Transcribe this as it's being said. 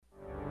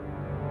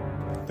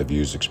The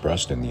views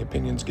expressed and the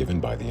opinions given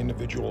by the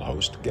individual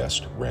host,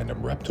 guest,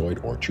 random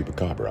reptoid, or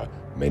chupacabra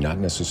may not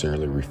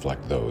necessarily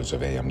reflect those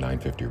of AM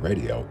 950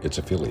 Radio, its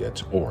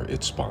affiliates, or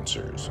its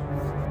sponsors.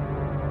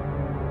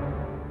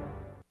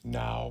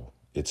 Now,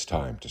 it's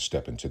time to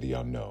step into the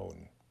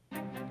unknown.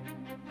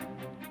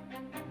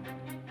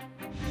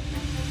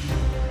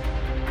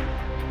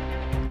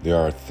 There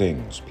are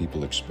things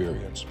people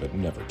experience but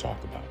never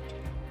talk about.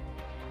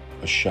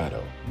 A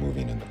shadow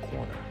moving in the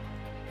corner,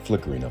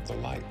 flickering of the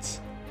lights,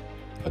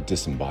 a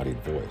disembodied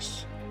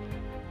voice.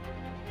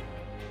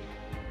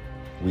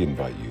 We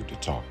invite you to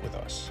talk with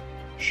us.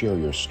 Share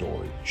your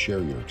story, share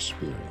your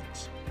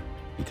experience,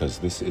 because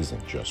this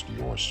isn't just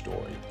your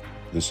story,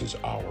 this is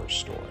our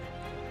story.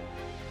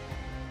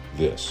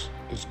 This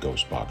is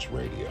GhostBox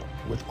Radio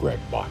with Greg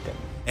Bakken.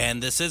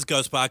 And this is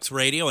GhostBox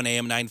Radio on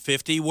AM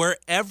 950, where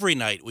every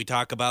night we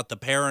talk about the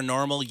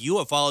paranormal,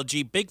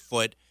 ufology,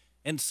 Bigfoot,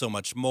 and so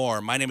much more.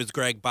 My name is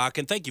Greg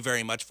Bakken. Thank you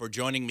very much for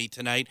joining me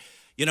tonight.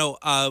 You know,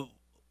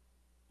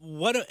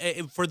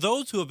 for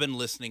those who have been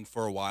listening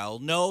for a while,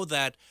 know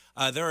that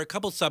there are a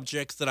couple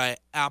subjects that I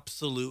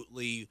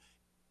absolutely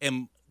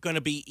am going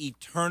to be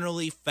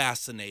eternally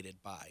fascinated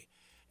by.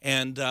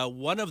 And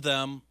one of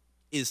them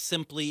is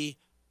simply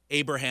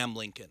Abraham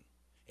Lincoln.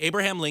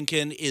 Abraham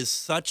Lincoln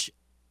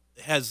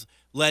has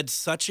led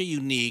such a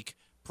unique,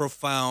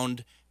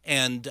 profound,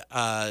 and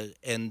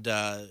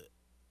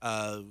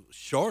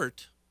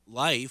short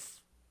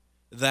life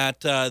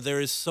that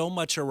there is so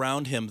much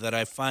around him that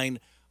I find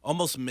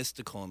almost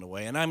mystical in a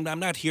way. And I'm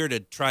not here to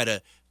try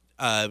to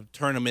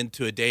turn him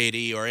into a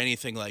deity or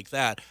anything like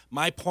that.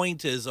 My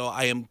point is,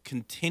 I am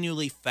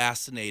continually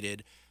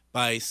fascinated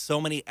by so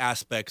many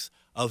aspects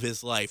of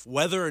his life,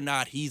 whether or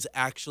not he's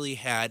actually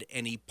had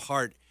any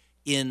part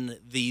in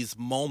these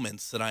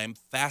moments that I am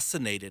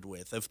fascinated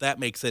with. If that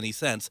makes any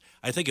sense,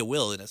 I think it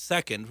will in a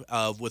second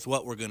with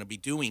what we're going to be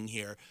doing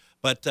here.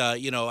 But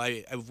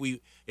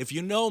if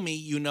you know me,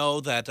 you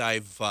know that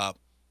I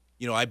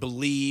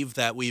believe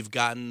that we've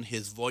gotten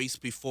his voice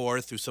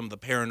before through some of the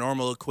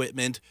paranormal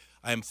equipment.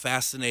 I'm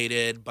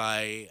fascinated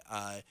by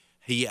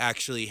he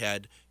actually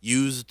had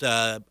used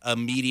a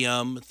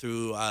medium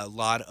through a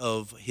lot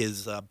of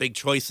his big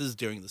choices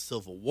during the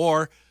Civil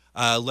War,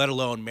 let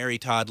alone Mary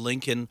Todd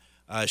Lincoln,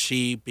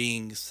 she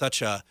being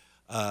such a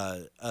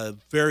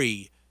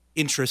very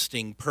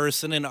interesting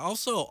person, and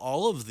also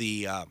all of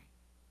the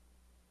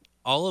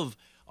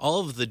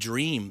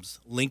dreams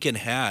Lincoln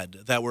had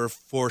that were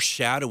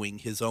foreshadowing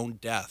his own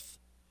death,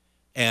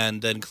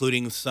 and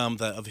including some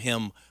of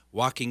him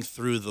walking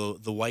through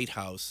the White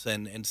House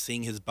and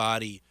seeing his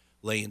body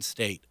lay in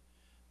state.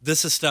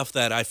 This is stuff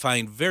that I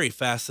find very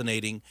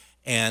fascinating,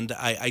 and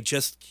I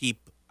just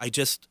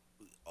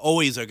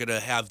always are going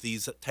to have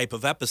these type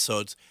of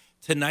episodes.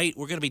 Tonight,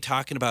 we're going to be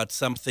talking about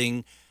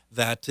something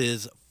that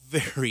is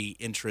very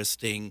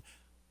interesting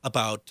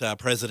about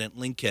President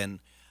Lincoln,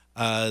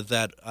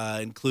 that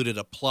included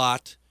a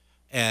plot,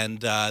 and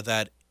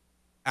that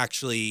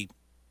actually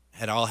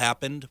had all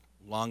happened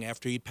long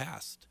after he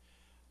passed.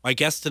 My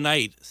guest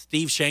tonight,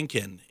 Steve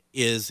Sheinkin,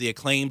 is the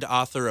acclaimed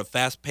author of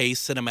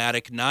fast-paced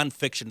cinematic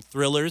nonfiction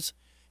thrillers,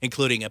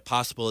 including A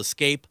Possible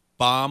Escape,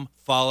 Bomb,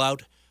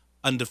 Fallout,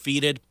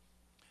 Undefeated,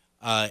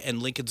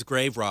 and Lincoln's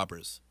Grave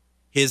Robbers.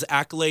 His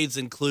accolades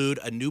include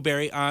a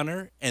Newbery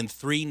Honor and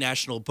 3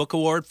 National Book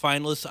Award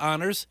finalist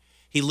honors.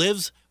 He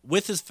lives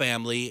with his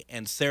family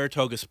in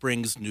Saratoga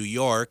Springs, New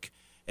York.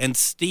 And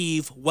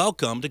Steve,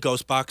 welcome to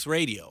GhostBox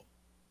Radio.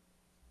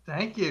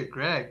 Thank you,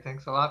 Greg.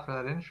 Thanks a lot for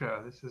that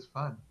intro. This is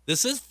fun.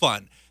 This is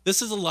fun.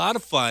 This is a lot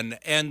of fun.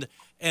 And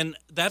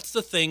that's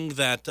the thing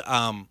that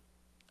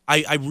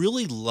I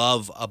really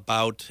love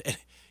about,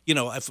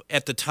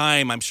 at the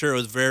time, I'm sure it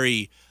was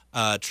very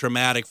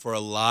traumatic for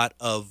a lot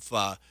of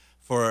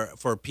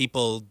for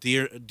people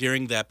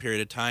during that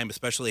period of time,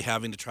 especially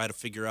having to try to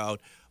figure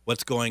out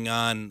what's going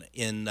on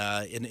in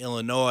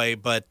Illinois.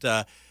 But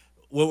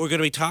what we're going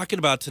to be talking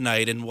about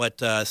tonight, and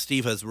what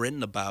Steve has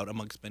written about,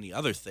 amongst many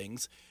other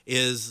things,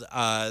 is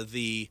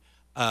the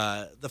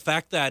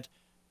fact that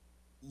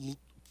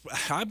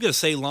I'm going to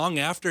say long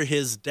after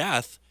his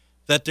death,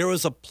 that there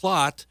was a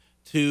plot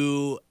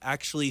to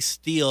actually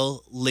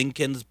steal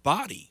Lincoln's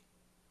body.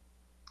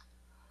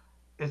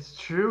 It's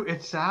true.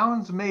 It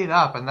sounds made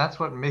up, and that's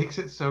what makes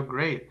it so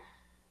great.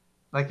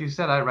 Like you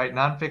said, I write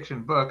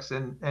nonfiction books,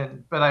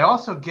 but I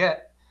also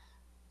get,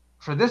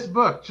 for this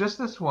book, just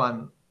this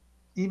one,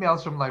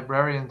 emails from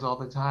librarians all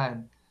the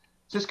time,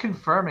 just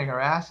confirming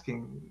or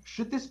asking,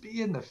 should this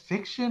be in the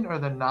fiction or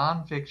the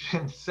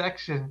nonfiction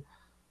section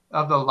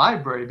of the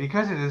library?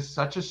 Because it is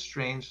such a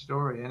strange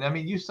story. And I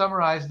mean, you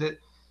summarized it.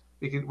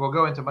 We'll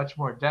go into much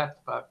more depth,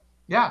 but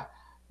yeah,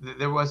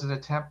 there was an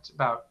attempt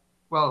about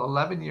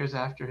 11 years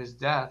after his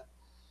death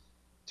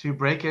to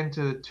break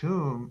into the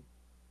tomb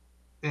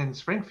in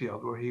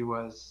Springfield where he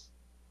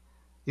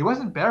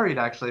wasn't buried,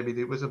 actually. I mean,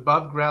 it was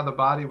above ground. The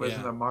body was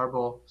in a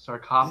marble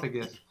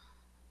sarcophagus.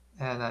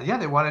 And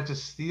they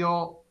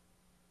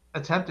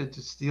attempted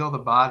to steal the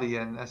body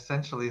and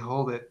essentially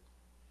hold it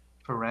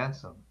for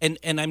ransom. And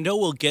I know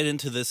we'll get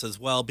into this as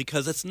well,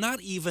 because it's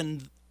not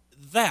even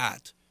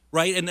that,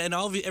 right? And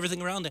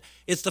everything around it.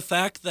 It's the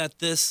fact that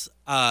this,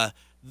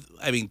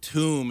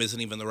 tomb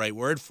isn't even the right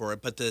word for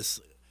it, but this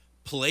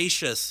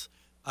palatious,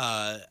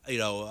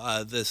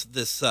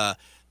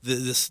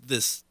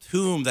 this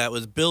tomb that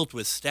was built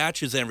with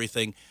statues and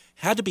everything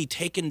had to be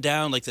taken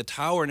down, like the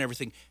tower and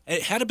everything.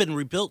 It had to been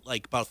rebuilt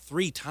like about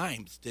 3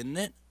 times, didn't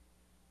it?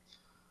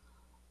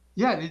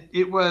 Yeah,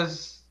 it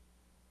was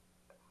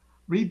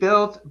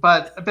rebuilt,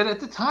 but at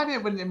the time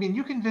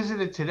you can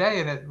visit it today,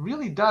 and it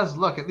really does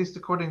look, at least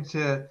according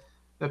to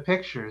the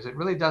pictures, it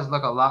really does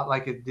look a lot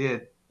like it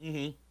did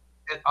Mm-hmm.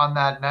 on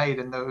that night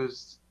in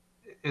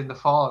the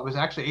fall. It was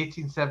actually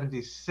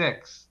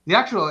 1876. The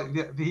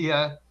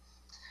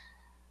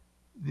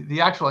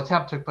actual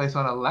attempt took place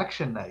on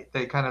election night.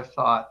 They kind of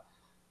thought,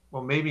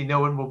 well, maybe no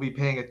one will be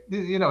paying it.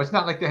 It's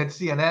not like they had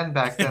CNN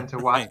back then to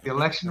watch Right. the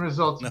election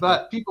results, No.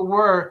 but people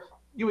were.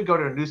 You would go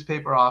to a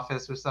newspaper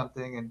office or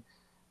something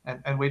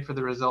and wait for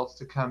the results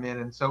to come in.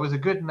 And so it was a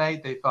good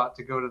night, they thought,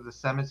 to go to the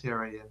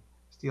cemetery and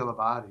steal a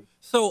body.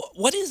 So,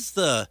 what is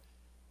the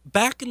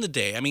back in the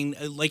day? I mean,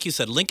 like you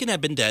said, Lincoln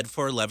had been dead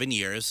for 11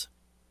 years,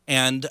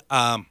 and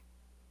what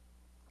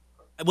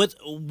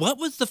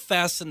was the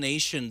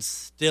fascination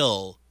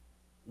still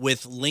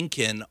with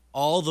Lincoln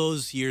all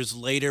those years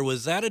later?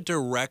 Was that a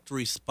direct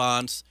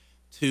response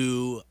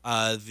to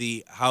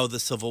the how the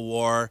Civil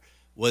War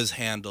was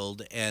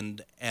handled,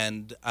 and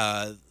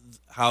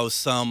how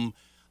some,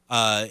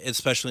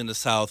 especially in the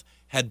South,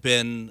 had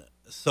been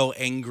so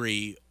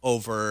angry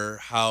over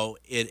how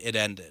it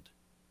ended?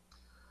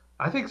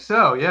 I think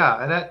so,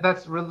 yeah. And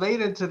that's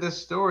related to this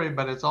story,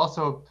 but it's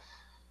also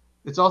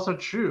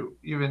true,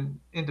 even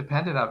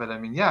independent of it. I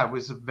mean, yeah, it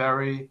was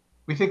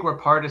we think we're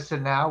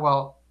partisan now.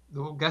 Well,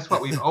 guess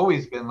what? We've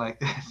always been like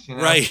this,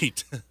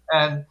 Right.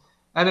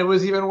 And it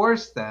was even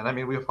worse then. I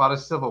mean, we fought a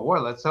civil war.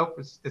 Let's hope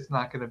it's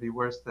not going to be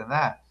worse than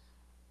that.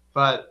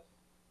 But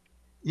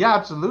yeah,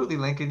 absolutely,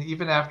 Lincoln.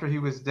 Even after he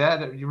was dead,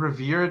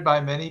 revered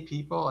by many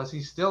people, as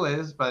he still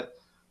is. But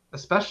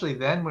especially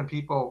then, when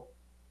people,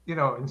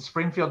 in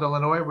Springfield,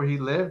 Illinois, where he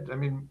lived, I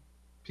mean,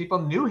 people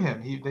knew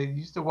him. They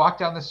used to walk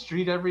down the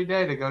street every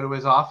day to go to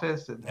his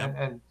office, and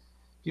Yep.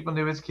 people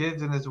knew his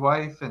kids and his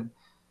wife. And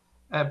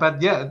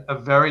but yeah, a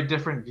very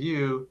different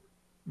view,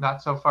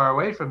 not so far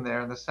away from there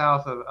in the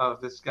South,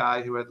 of this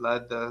guy who had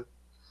led the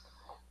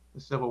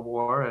Civil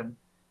War,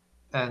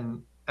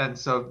 and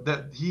so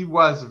that he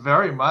was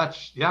very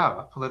much, yeah,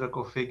 a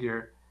political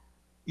figure,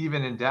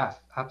 even in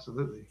death.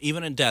 Absolutely.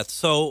 Even in death.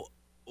 So,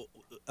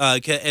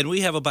 and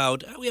we have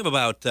about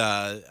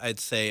I'd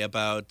say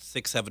about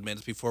 6-7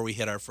 minutes before we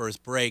hit our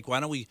first break. Why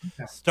don't we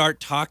Okay. start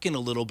talking a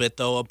little bit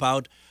though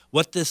about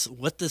what this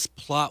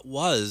plot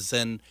was,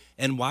 and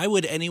why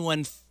would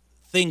anyone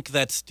think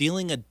that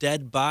stealing a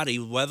dead body,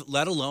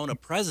 let alone a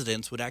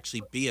president's, would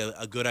actually be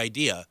a good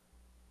idea?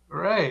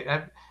 Right.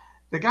 And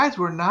the guys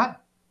were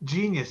not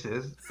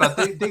geniuses, but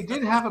they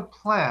did have a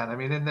plan. I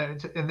mean, in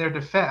their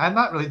defense, I'm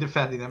not really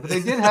defending them, but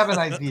they did have an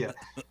idea.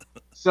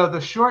 So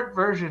the short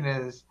version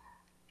is,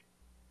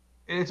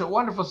 it's a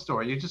wonderful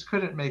story. You just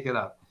couldn't make it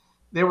up.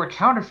 They were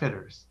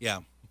counterfeiters. Yeah.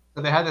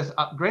 So they had this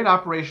great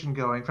operation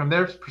going. From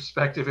their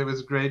perspective, it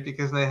was great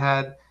because they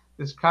had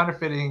this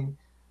counterfeiting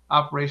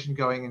operation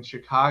going in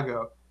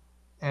Chicago.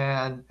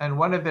 And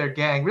one of their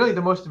gang, really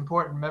the most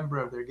important member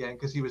of their gang,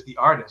 because he was the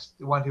artist,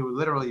 the one who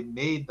literally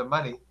made the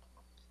money,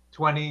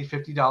 $20,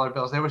 $50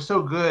 bills. They were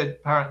so good,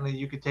 apparently,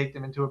 you could take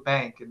them into a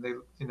bank, and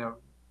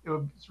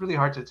it's really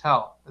hard to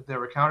tell that they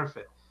were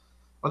counterfeit.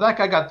 Well, that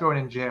guy got thrown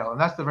in jail, and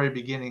that's the very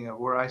beginning of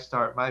where I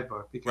start my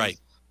book, Right.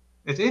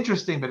 because it's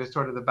interesting, but it's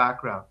sort of the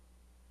background.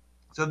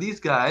 So these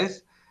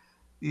guys,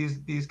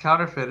 these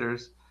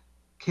counterfeiters,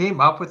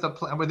 came up with a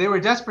plan where they were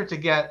desperate to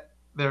get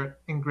their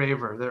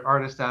engraver, their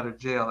artist, out of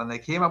jail, and they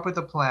came up with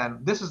a plan.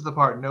 This is the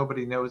part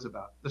nobody knows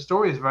about. The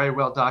story is very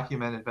well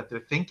documented, but their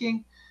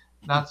thinking,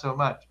 not so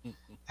much.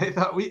 They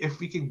thought, if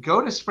we can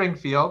go to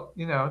Springfield,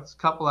 it's a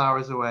couple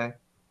hours away,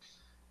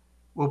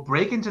 we'll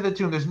break into the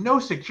tomb. There's no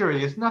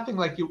security. It's nothing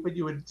like what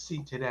you would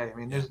see today. I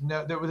mean,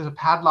 Yeah. there's a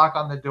padlock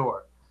on the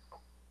door.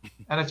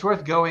 And it's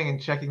worth going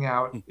and checking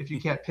out if you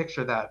can't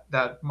picture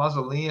that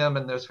mausoleum,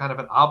 and there's kind of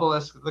an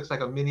obelisk. It looks like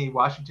a mini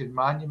Washington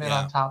monument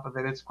Yeah. on top of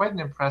it. It's quite an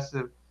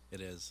impressive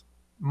It is.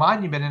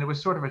 monument, and it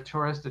was sort of a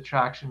tourist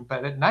attraction.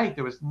 But at night,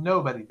 there was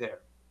nobody there.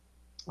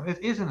 It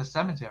is in a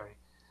cemetery.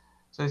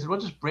 So they said, we'll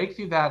just break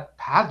through that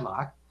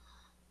padlock,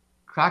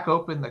 crack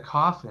open the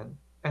coffin,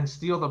 and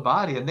steal the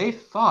body. And they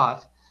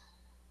thought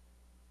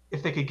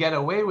if they could get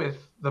away with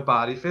the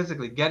body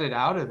physically, get it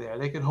out of there,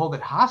 they could hold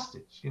it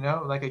hostage,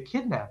 like a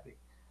kidnapping.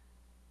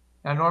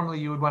 Now, normally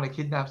you would want to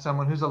kidnap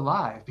someone who's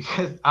alive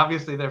because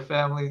obviously their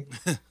family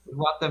would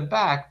want them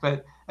back.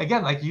 But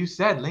again, like you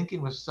said,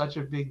 Lincoln was such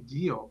a big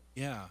deal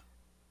Yeah.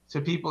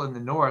 to people in the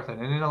North,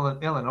 and in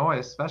Illinois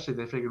especially.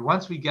 They figured,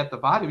 once we get the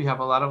body, we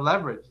have a lot of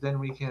leverage. Then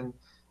we can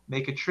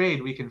make a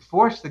trade. We can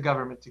force the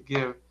government to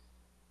give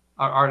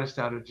our artist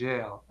out of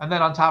jail. And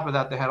then on top of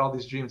that, they had all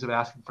these dreams of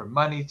asking for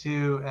money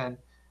too. And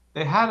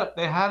they had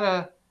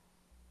a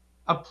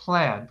a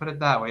plan. Put it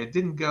that way. It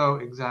didn't go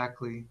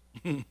exactly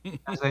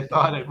as they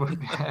thought it would,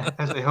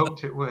 as they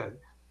hoped it would.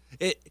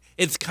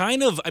 It's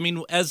kind of, I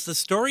mean, as the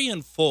story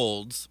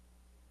unfolds,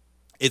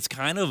 it's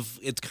kind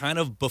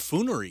of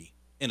buffoonery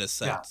in a Yeah,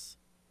 sense.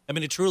 I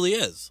mean, it truly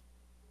is.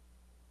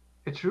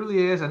 it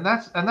truly is, and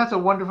that's a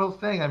wonderful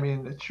thing. I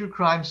mean, true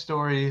crime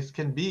stories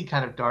can be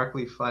kind of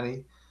darkly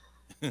funny,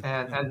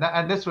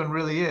 and this one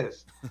really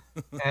is.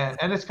 And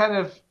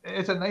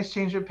it's a nice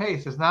change of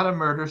pace. It's not a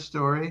murder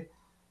story.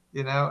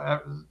 You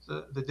know,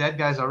 the dead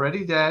guy's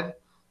already dead,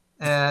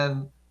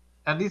 and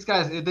these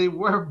guys, they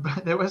were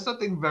there was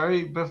something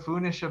very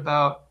buffoonish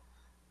about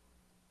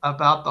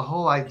the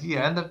whole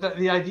idea, and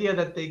the idea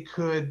that they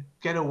could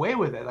get away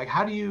with it. Like,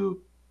 how do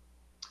you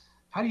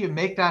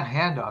make that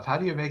handoff? How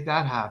do you make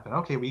that happen?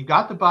 Okay, we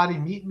got the body.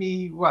 Meet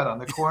me what on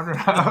the corner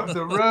of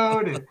the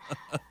road,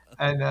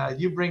 and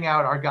you bring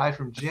out our guy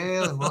from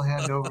jail, and we'll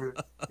hand over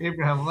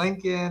Abraham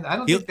Lincoln. I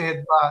don't He'll think they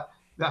had thought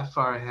that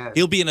far ahead.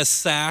 he'll be in a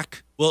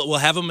sack. We'll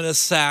have him in a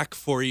sack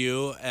for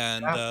you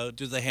and Yeah,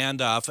 do the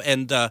handoff.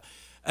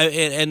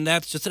 And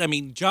that's just it. I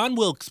mean, John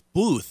Wilkes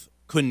Booth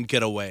couldn't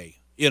get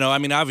away. I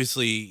mean,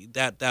 obviously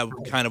that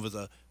kind of was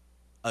a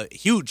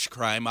huge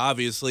crime,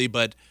 obviously,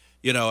 but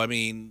I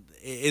mean,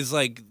 it's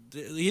like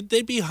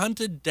they'd be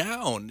hunted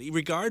down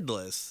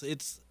regardless.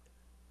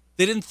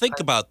 They didn't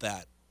think about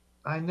that.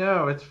 I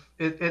know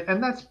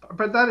and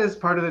but that is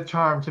part of the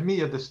charm to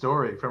me of the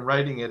story from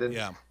writing it,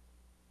 Yeah.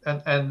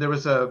 and there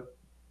was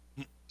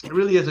it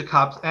really is a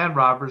cops and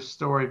robbers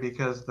story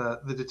because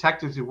the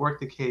detectives who worked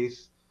the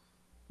case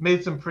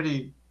made some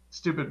pretty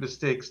stupid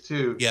mistakes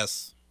too,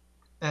 Yes.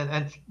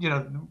 and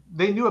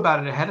they knew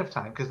about it ahead of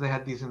time because they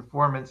had these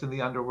informants in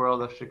the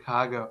underworld of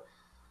Chicago,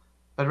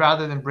 but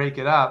rather than break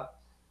it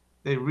up,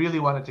 they really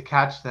wanted to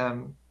catch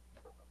them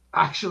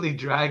actually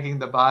dragging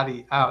the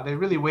body out. They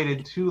really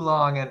waited too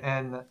long,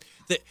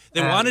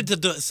 They wanted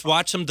and to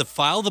watch them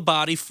defile the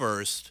body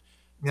first.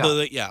 yeah, So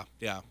that,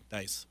 yeah,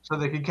 nice. so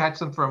they could catch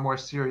them for a more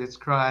serious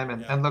crime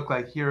Yeah. and look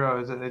like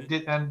heroes. And it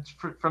did, and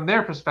from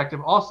their perspective,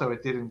 also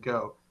it didn't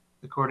go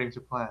according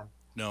to plan.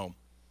 No,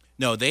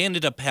 no, they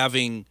ended up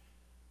having.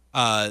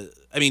 I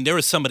mean, there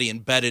was somebody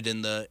embedded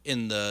in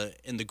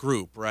the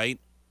group, right?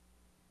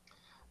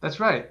 That's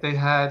right. They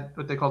had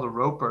what they called a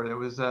roper. It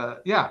was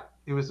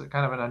he was a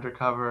kind of an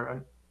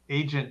undercover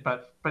agent,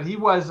 but he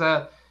was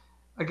a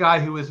guy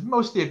who was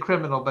mostly a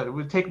criminal, but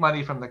would take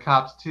money from the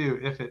cops too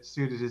if it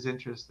suited his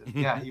interest. And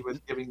yeah, he was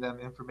giving them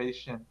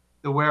information,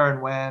 the where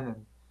and when,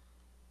 and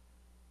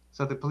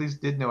so the police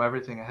did know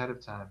everything ahead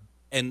of time.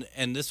 And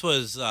this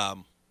was,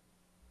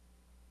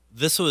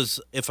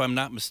 if I'm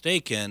not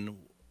mistaken,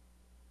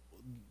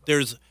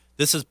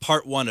 this is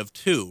part one of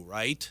two,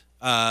 right?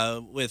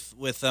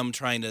 With them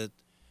trying to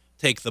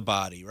take the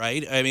body,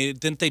 right? I mean,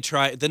 didn't they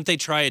try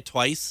it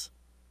twice?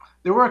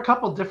 There were a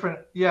couple different.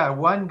 Yeah,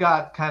 one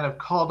got kind of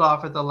called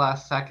off at the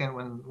last second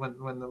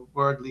when the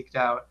word leaked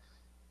out,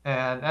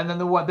 and then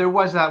there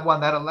was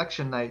that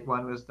election night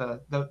one was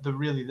the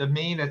really the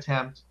main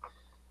attempt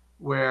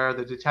where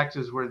the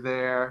detectives were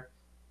there,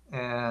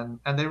 and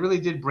they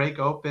really did break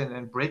open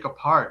and break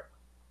apart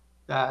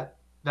that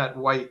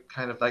white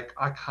kind of like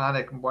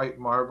iconic white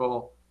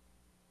marble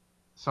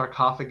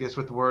sarcophagus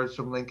with words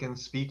from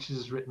Lincoln's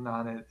speeches written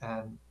on it,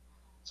 and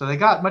so they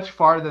got much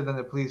farther than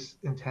the police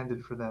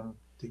intended for them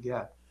to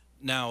get.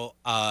 Now,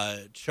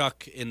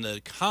 Chuck, in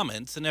the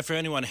comments, and if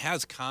anyone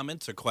has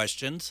comments or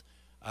questions,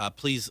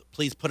 please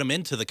put them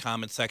into the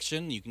comment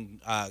section. You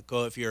can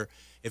go if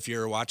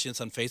you're watching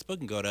us on Facebook,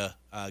 and go to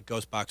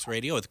GhostBox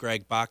Radio with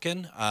Greg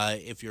Bakken.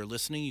 If you're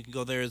listening, you can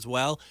go there as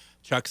well.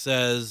 Chuck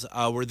says,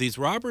 "Were these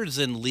robbers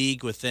in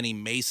league with any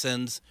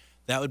Masons?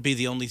 That would be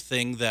the only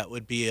thing that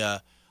would be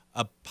a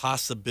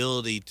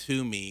possibility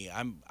to me.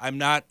 I'm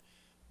not."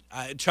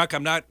 Chuck,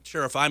 I'm not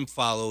sure if I'm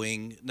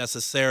following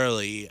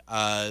necessarily.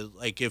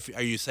 Like, if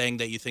are you saying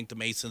that you think the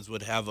Masons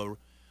would have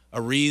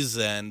a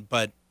reason?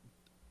 But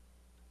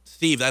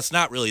Steve, that's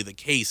not really the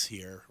case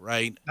here,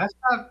 right? That's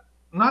not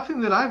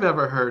nothing that I've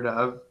ever heard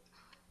of.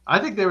 I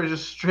think they were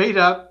just straight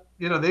up,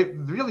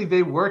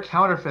 they were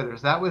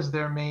counterfeiters. That was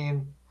their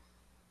main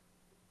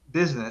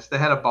business. They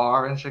had a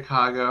bar in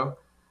Chicago,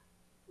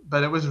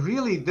 but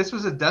this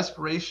was a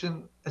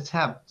desperation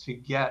attempt to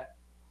get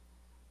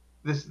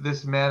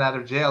this man out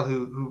of jail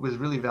who was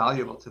really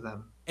valuable to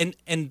them.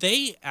 And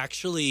they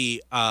actually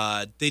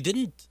they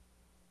didn't.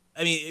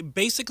 I mean,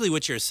 basically,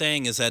 what you're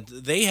saying is that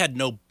they had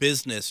no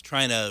business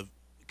trying to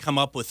come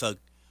up with a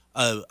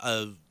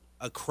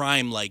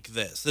crime like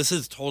this. This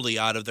is totally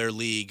out of their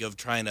league of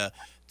trying to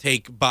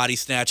take body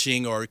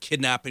snatching or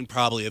kidnapping,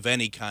 probably of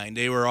any kind.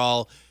 They were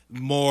all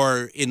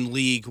more in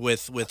league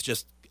with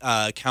just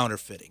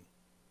counterfeiting.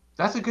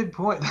 That's a good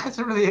point. That's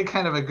a really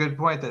kind of a good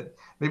point that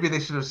maybe they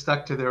should have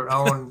stuck to their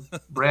own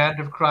brand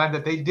of crime,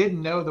 that they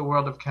didn't know the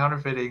world of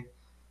counterfeiting.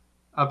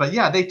 But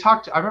yeah,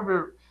 I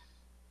remember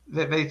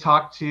that they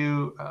talked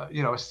to,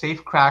 a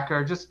safe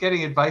cracker, just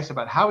getting advice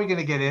about how are we going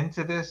to get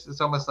into this.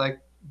 It's almost like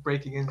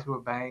breaking into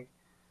a bank.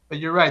 But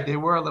you're right, they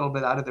were a little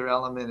bit out of their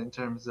element in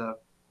terms of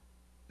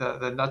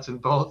the nuts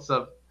and bolts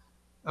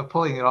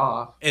pulling it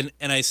off. And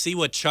I see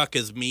what Chuck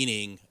is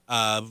meaning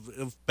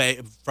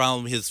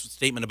from his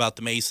statement about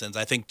the Masons.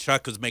 I think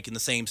Chuck was making the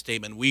same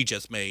statement we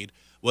just made,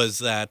 was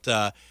that,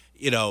 like,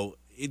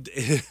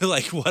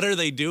 what are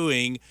they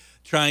doing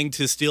trying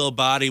to steal a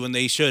body when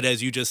they should,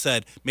 as you just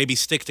said, maybe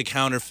stick to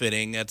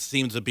counterfeiting? That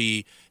seems to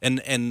be,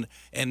 and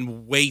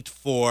wait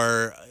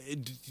for,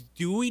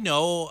 do we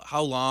know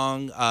how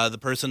long the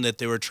person that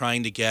they were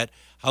trying to get,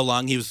 how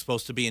long he was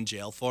supposed to be in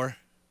jail for?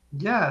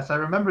 Yes, I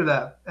remember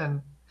that.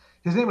 And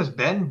his name was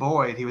Ben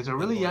Boyd. He was a Ben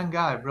really Boyd. young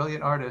guy,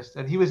 brilliant artist,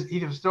 and he was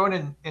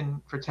thrown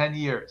in for 10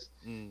 years.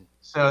 Mm.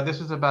 So this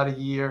was about a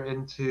year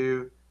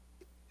into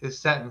his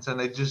sentence, and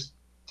they just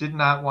did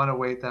not want to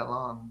wait that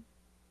long.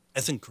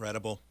 That's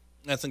incredible.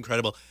 That's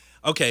incredible.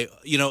 Okay,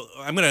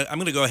 I'm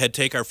gonna go ahead and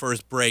take our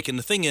first break. And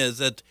the thing is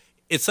that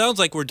it sounds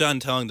like we're done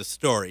telling the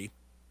story,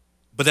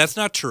 but that's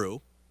not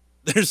true.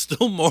 There's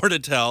still more to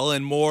tell,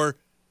 and more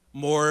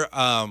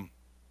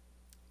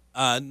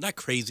not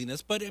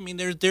craziness, but I mean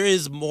there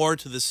is more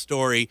to this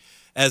story,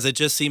 as it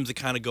just seems to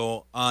kind of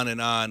go on and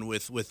on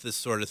with this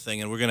sort of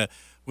thing. And we're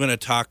gonna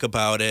talk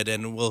about it,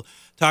 and we'll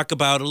talk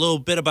about a little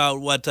bit about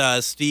what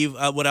Steve,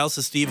 what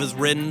else Steve has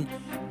written.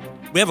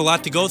 We have a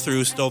lot to go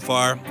through so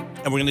far,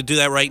 and we're going to do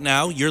that right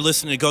now. You're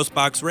listening to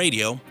GhostBox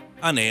Radio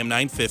on AM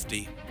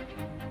 950.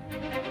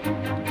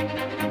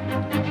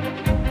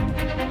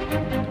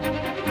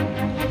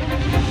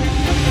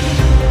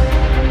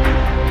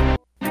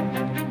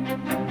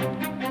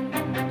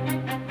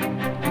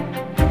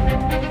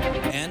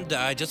 And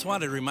I just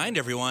wanted to remind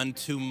everyone,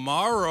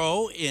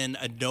 tomorrow in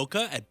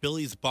Anoka at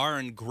Billy's Bar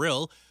and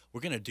Grill,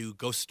 we're going to do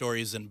Ghost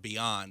Stories and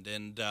Beyond.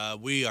 And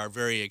we are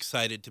very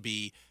excited to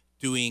be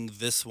doing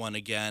this one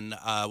again.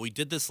 We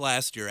did this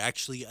last year,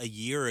 actually a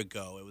year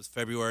ago. It was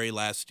February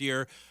last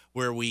year,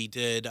 where we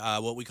did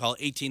what we call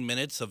 18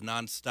 minutes of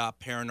nonstop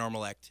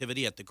paranormal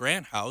activity at the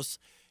Grant House.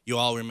 You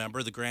all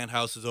remember the Grant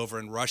House is over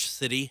in Rush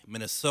City,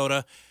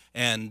 Minnesota.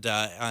 And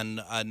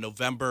on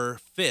November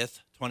 5th,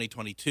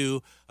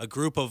 2022, a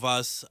group of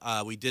us,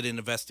 we did an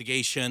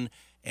investigation,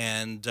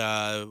 and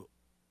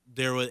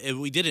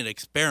we did an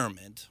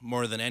experiment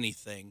more than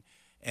anything,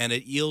 and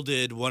it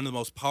yielded one of the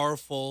most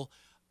powerful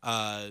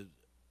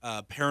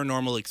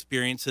paranormal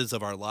experiences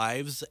of our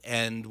lives.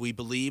 And we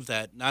believe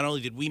that not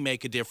only did we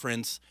make a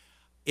difference,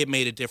 it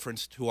made a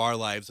difference to our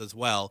lives as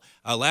well.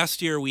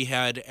 Last year, we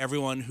had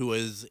everyone who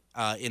was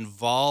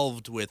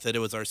involved with it. It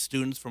was our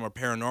students from our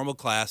paranormal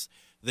class.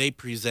 They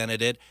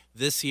presented it.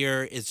 This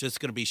year, it's just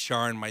going to be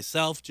Shar and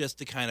myself, just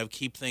to kind of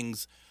keep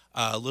things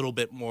a little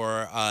bit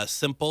more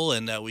simple,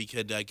 and that we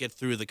could get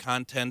through the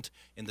content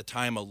in the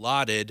time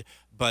allotted.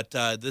 But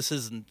this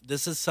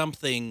is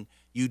something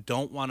you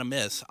don't want to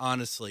miss.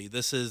 Honestly,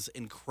 this is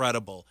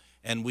incredible,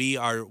 and we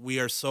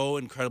are so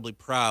incredibly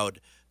proud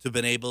to have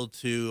been able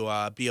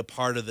to be a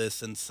part of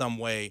this in some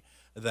way.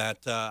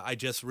 That I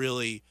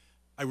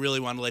really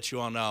want to let you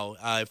all know.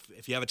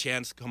 If you have a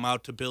chance, come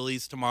out to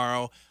Billy's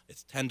tomorrow.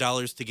 It's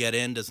 $10 to get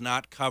in. Does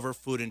not cover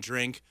food and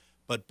drink,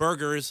 but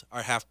burgers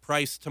are half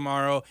price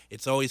tomorrow.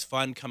 It's always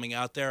fun coming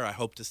out there. I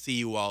hope to see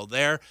you all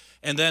there.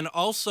 And then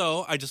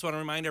also, I just want to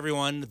remind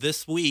everyone,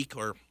 this week,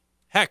 or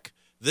heck,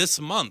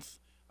 this month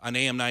on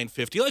AM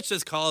 950, let's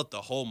just call it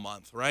the whole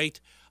month, right?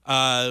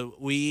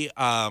 We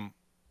have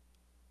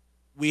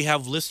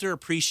Listener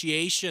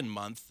Appreciation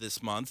Month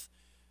this month.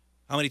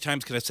 How many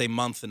times can I say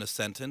month in a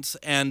sentence?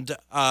 And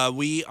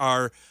we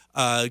are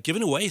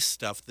giving away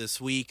stuff this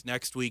week,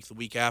 next week, the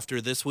week after.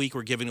 This week,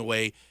 we're giving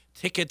away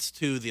tickets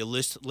to the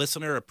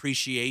Listener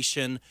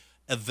Appreciation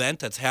event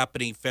that's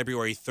happening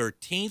February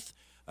 13th.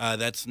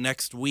 That's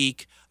next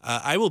week.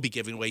 I will be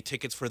giving away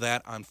tickets for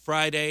that on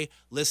Friday.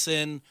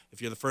 Listen, if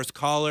you're the first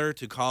caller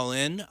to call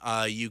in,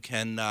 you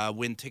can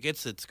win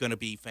tickets. It's going to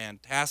be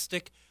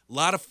fantastic. A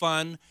lot of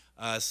fun.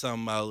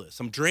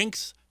 Some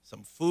drinks,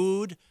 some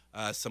food.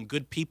 Some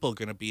good people are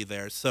going to be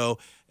there. So,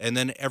 and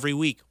then every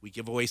week we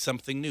give away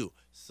something new.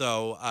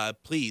 So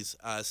please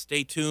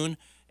stay tuned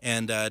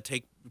and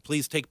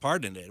please take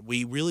part in it.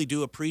 We really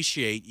do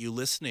appreciate you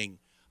listening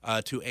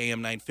to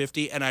AM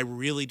 950, and I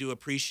really do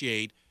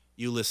appreciate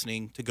you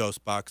listening to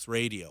GhostBox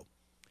Radio.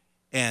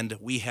 And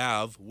we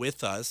have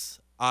with us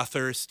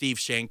author Steve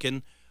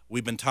Sheinkin.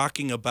 We've been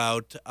talking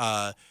about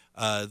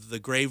the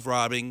grave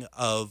robbing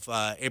of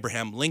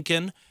Abraham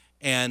Lincoln.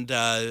 And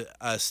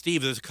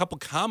Steve, there's a couple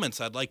comments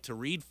I'd like to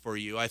read for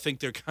you. I think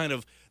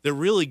they're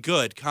really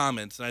good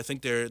comments, and I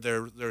think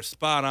they're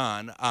spot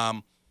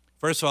on.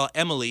 First of all,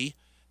 Emily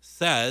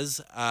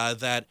says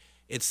that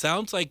it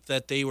sounds like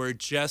that they were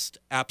just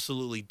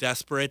absolutely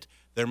desperate.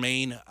 Their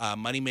main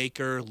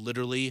moneymaker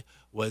literally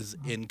was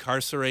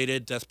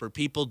incarcerated. Desperate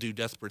people do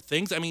desperate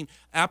things. I mean,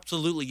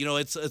 absolutely. You know,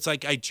 it's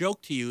like I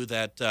joke to you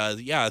that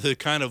the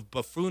kind of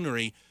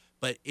buffoonery,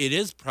 but it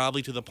is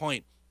probably to the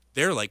point.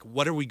 They're like,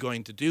 what are we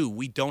going to do?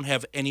 We don't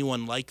have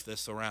anyone like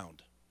this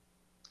around.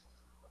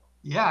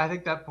 Yeah, I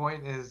think that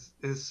point is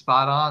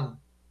spot on.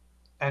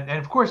 And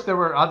of course there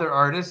were other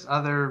artists,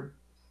 other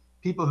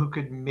people who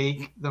could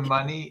make the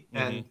money,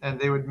 and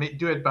they would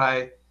do it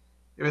by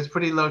it was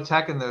pretty low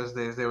tech in those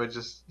days. They would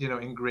just,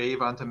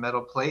 engrave onto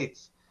metal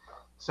plates.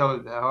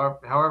 So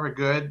however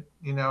good,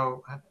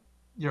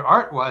 your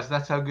art was,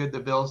 that's how good the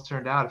bills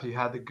turned out if you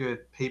had the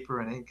good paper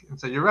and ink. And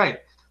so you're right.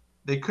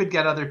 They could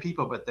get other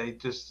people, but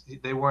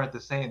they weren't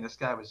the same. This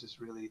guy was just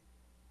really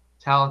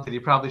talented. He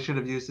probably should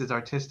have used his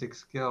artistic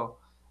skill.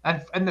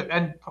 And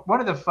one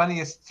of the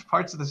funniest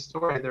parts of the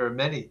story, there are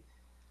many,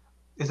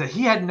 is that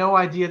he had no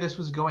idea this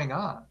was going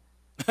on.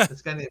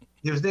 This guy,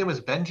 his name was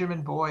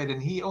Benjamin Boyd,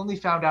 and he only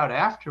found out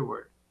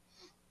afterward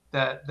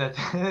that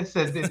this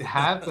had been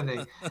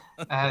happening,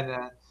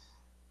 and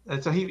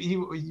so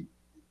he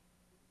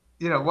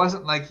it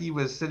wasn't like he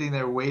was sitting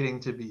there waiting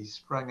to be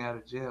sprung out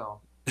of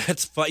jail.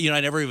 That's fun. I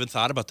never even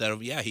thought about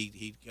that. Yeah,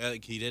 he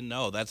didn't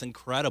know. That's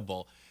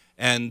incredible.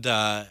 And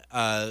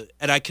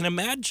I can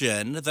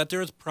imagine that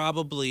there's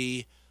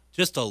probably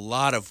just a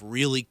lot of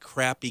really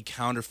crappy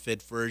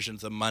counterfeit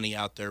versions of money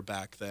out there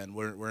back then,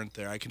 weren't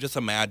there? I can just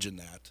imagine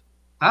that.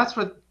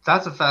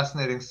 That's a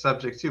fascinating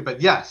subject too.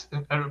 But yes,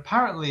 and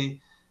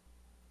apparently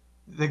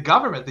the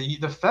government,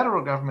 the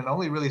federal government,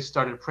 only really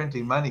started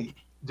printing money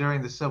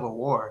during the Civil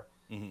War,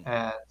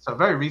 and so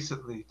very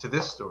recently to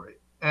this story,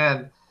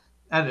 and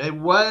it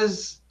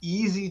was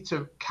easy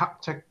to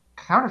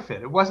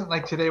counterfeit. It wasn't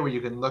like today where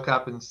you can look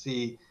up and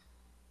see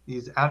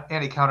these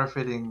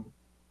anti-counterfeiting,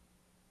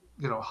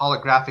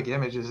 holographic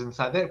images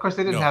inside. Of course,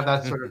 they didn't have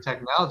that sort of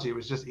technology. It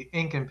was just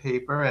ink and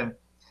paper, and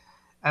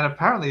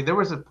apparently there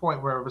was a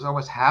point where it was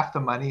almost half the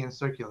money in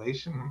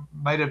circulation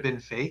might have been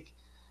fake.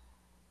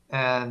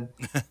 And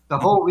the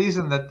whole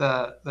reason that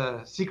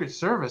the Secret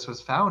Service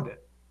was founded,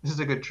 this is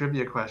a good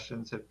trivia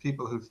question to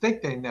people who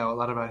think they know a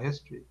lot about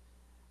history,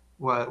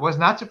 was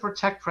not to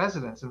protect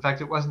presidents. In fact,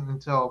 it wasn't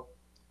until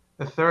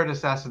the third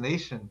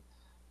assassination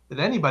that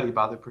anybody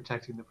bothered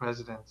protecting the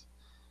president.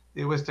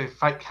 It was to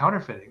fight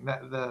counterfeiting.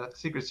 The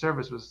Secret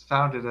Service was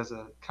founded as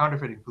a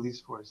counterfeiting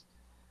police force.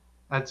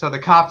 And so the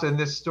cops in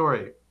this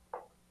story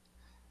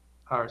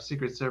are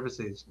Secret Service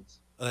agents.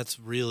 That's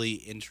really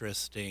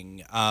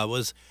interesting.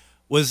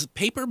 Was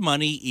paper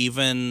money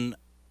even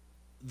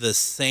the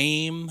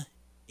same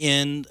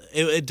in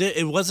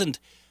it wasn't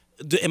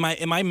am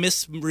I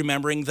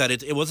misremembering that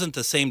it wasn't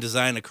the same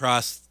design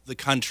across the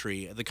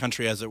country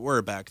as it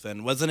were back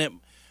then? Wasn't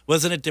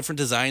it different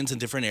designs in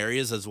different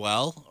areas as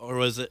well, or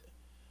was it?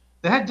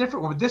 They had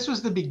different. Well, this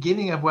was the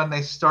beginning of when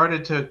they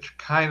started to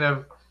kind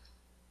of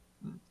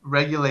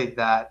regulate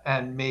that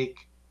and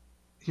make.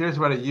 Here's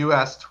what a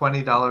U.S.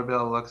 $20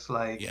 bill looks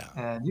like. Yeah.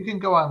 And you can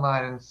go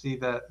online and see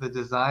the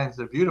designs.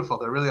 They're beautiful.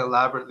 They're really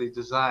elaborately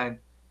designed.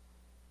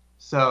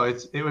 So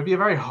it would be a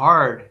very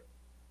hard.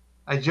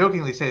 I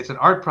jokingly say it's an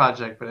art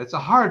project, but it's a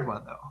hard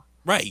one though.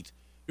 Right.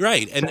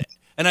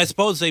 And I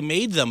suppose they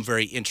made them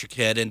very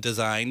intricate and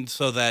designed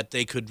so that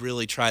they could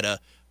really try to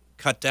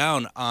cut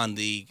down on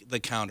the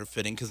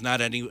counterfeiting, because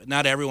not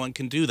everyone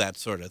can do that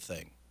sort of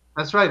thing.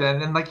 That's right.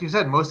 And like you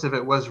said, most of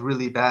it was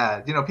really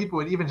bad. People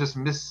would even just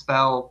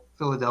misspell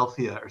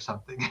Philadelphia or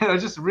something.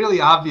 Just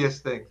really obvious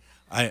things.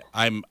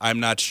 I'm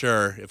not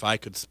sure if I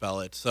could spell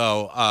it.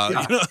 So,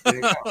 there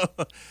you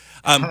go.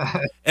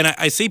 And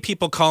I see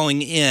people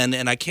calling in,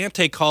 and I can't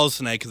take calls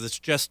tonight because it's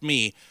just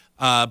me.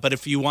 But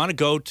if you want to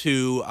go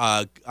to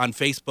on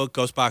Facebook,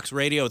 GhostBox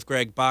Radio with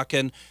Greg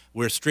Bakken,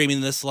 we're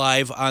streaming this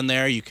live on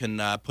there. You can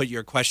put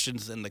your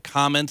questions in the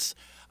comments.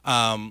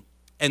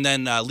 And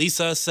then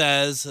Lisa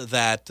says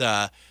that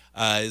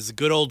is a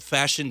good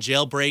old-fashioned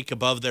jailbreak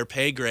above their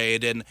pay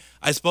grade. And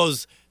I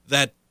suppose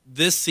that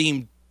this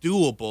seemed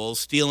doable,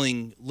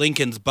 stealing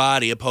Lincoln's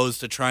body,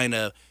 opposed to trying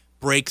to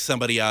break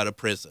somebody out of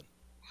prison.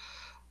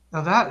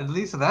 Now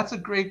Lisa, that's a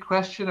great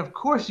question. Of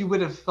course, you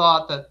would have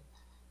thought that,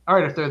 all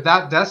right, if they're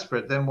that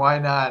desperate, then why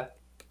not,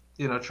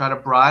 try to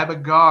bribe a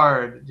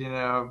guard,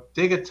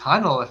 dig a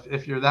tunnel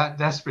if you're that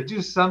desperate,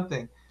 do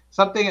something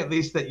at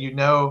least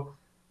that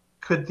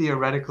could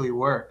theoretically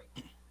work.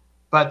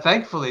 But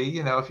thankfully,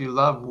 if you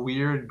love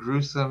weird,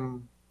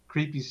 gruesome,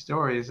 creepy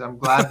stories, I'm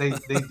glad they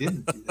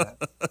didn't do that.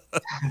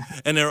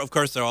 And of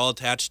course, they're all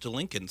attached to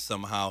Lincoln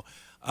somehow.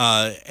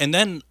 And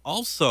then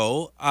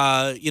also,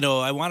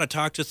 I want to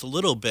talk just a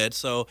little bit.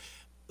 So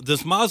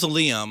this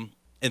mausoleum,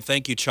 and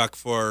thank you, Chuck,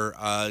 for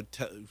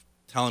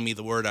telling me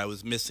the word I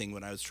was missing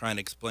when I was trying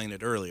to explain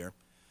it earlier.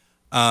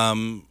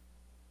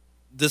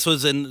 This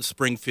was in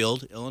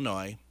Springfield,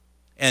 Illinois.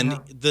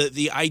 And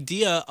the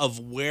idea of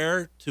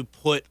where to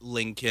put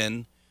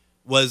Lincoln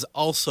was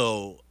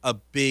also a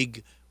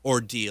big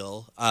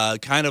ordeal,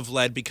 kind of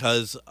led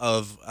because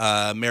of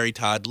Mary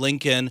Todd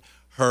Lincoln,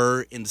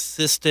 her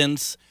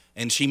insistence,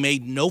 and she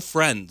made no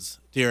friends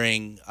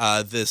during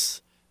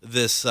this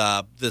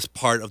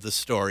part of the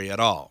story at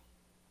all.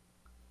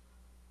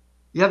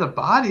 Yeah, the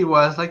body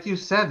was, like you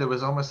said, there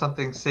was almost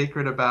something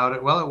sacred about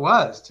it. Well, it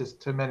was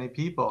to many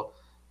people.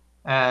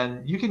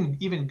 And you can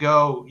even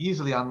go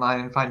easily online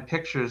and find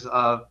pictures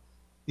of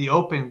the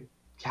open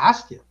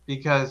casket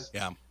because,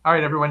 all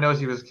right, everyone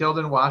knows he was killed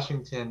in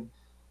Washington.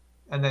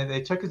 and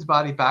they took his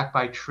body back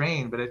by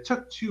train, but it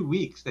took 2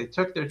 weeks. They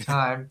took their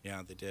time.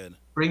 Yeah, they did.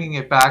 Bringing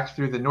it back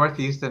through the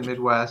Northeast and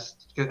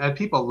Midwest. And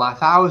people,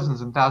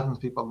 thousands and thousands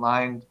of people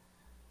lined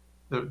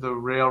the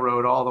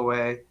railroad all the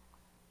way.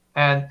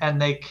 And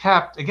they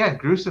kept, again,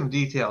 gruesome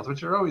details,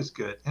 which are always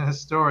good in a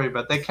story,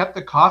 but they kept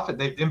the coffin.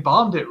 They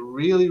embalmed it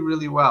really,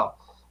 really well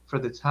for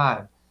the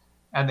time.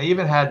 And they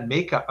even had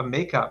a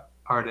makeup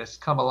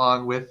artist come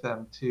along with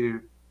them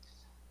to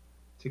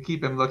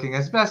keep him looking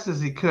as best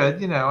as he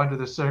could, under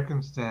the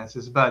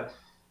circumstances. But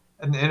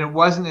and it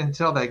wasn't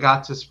until they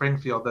got to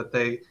Springfield that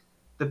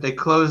they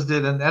closed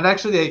it. And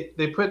actually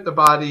they put the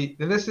body,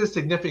 and this is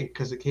significant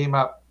because it came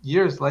up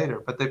years later,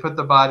 but they put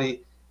the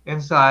body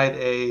inside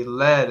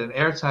an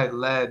airtight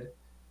lead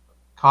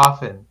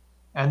coffin,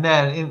 and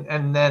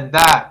then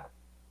that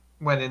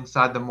went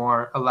inside the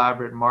more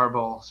elaborate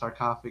marble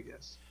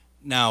sarcophagus.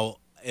 Now,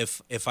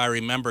 if I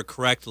remember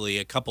correctly,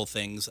 a couple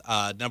things.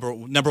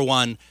 Number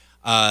one,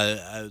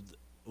 I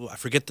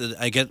forget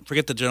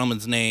the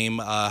gentleman's name,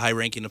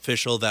 high-ranking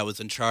official that was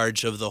in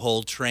charge of the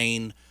whole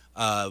train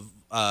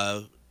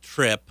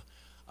trip.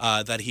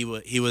 That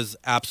he was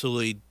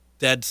absolutely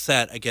dead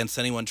set against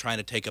anyone trying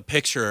to take a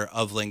picture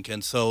of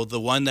Lincoln. So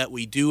the one that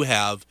we do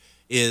have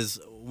is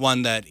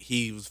one that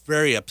he was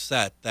very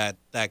upset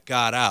that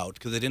got out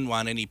because they didn't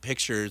want any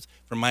pictures,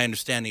 from my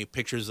understanding,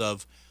 pictures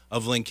of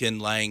Lincoln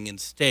lying in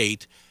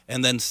state.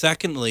 And then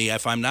secondly,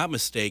 if I'm not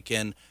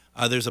mistaken,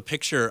 there's a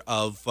picture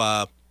of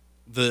the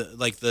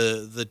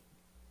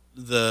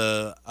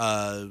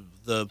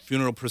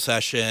funeral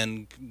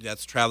procession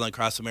that's traveling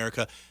across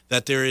America,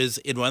 that there is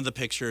in one of the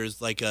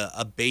pictures like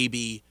a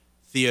baby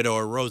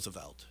Theodore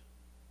Roosevelt.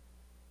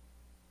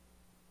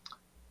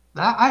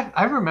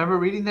 I remember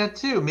reading that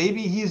too.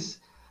 Maybe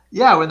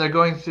when they're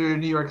going through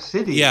New York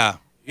City. Yeah.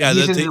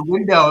 He's in the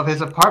window of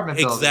his apartment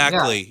building.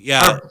 Exactly.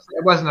 Yeah.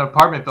 It wasn't an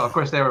apartment building. Of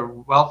course, they were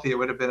wealthy. It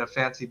would have been a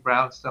fancy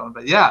brownstone.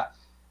 But yeah,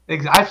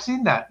 I've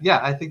seen that.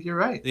 Yeah, I think you're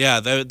right. Yeah,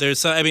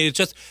 there's. I mean, it's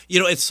just,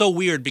 it's so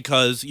weird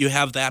because you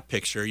have that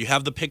picture. You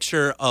have the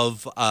picture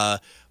of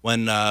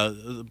when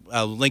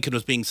Lincoln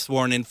was being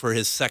sworn in for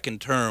his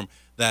second term,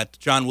 that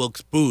John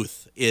Wilkes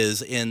Booth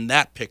is in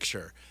that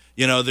picture.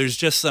 There's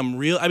just some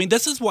real. I mean,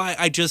 this is why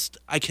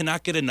I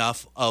cannot get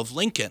enough of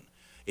Lincoln.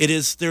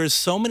 There is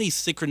so many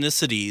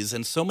synchronicities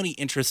and so many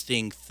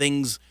interesting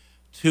things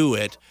to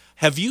it.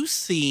 Have you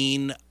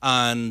seen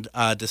on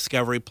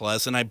Discovery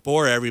Plus, and I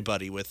bore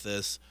everybody with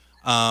this,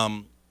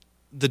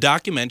 the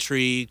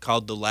documentary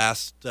called "The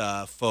Last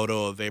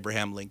Photo of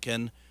Abraham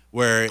Lincoln,"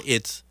 where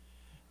it's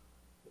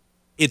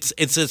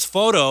this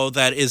photo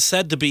that is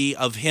said to be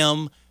of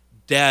him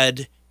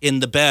dead in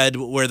the bed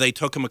where they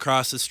took him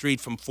across the street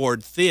from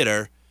Ford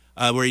Theater,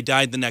 where he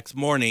died the next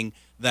morning.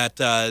 That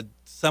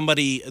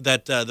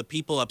the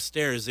people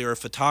upstairs, they were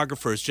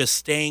photographers just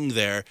staying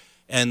there,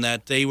 and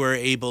that they were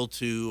able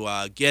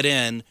to get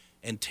in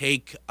and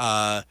take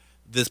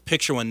this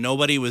picture when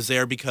nobody was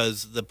there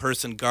because the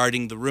person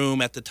guarding the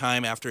room at the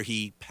time after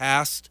he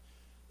passed,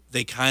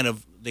 they kind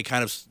of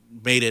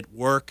made it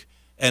work,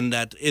 and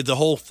that the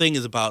whole thing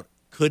is about,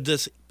 could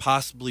this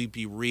possibly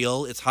be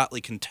real? It's hotly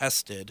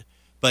contested,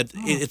 but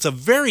it's a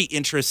very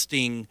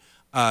interesting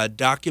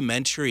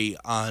documentary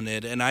on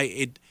it, and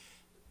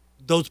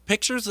those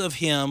pictures of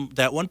him,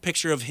 that one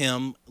picture of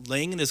him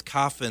laying in his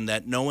coffin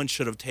that no one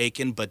should have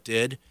taken but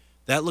did,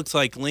 that looks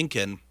like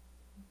Lincoln.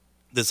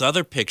 This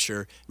other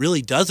picture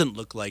really doesn't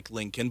look like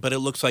Lincoln, but it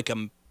looks like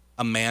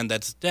a man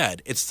that's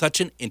dead. It's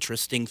such an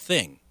interesting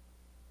thing.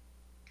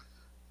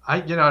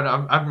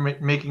 I'm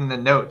making the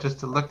note just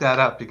to look that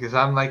up because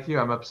I'm like you.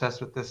 I'm obsessed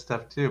with this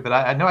stuff too. But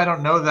I know I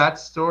don't know that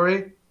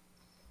story.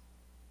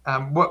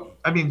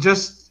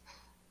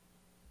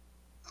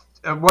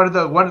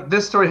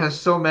 This story has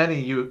so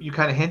many. You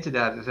kind of hinted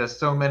at it. It has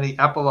so many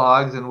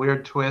epilogues and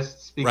weird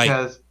twists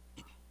because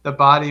the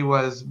body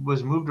was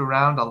moved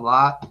around a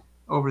lot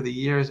over the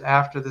years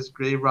after this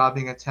grave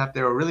robbing attempt.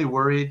 They were really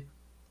worried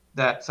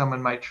that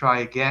someone might try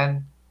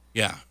again.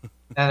 Yeah,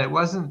 and it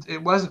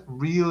wasn't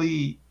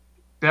really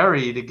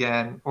buried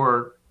again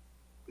or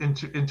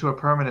into a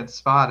permanent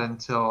spot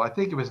until I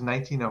think it was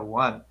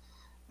 1901.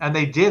 And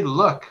they did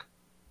look,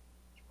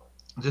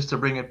 just to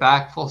bring it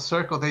back full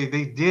circle, they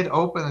did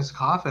open his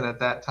coffin at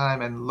that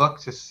time and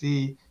look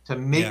to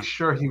make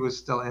sure he was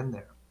still in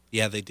there.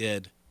 Yeah, they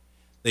did.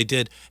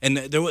 And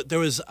there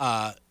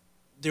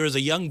was a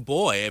young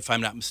boy, if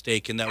I'm not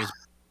mistaken, that was,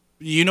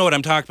 you know what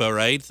I'm talking about,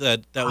 right?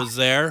 That was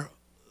there.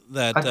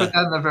 That I put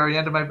that in the very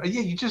end of my.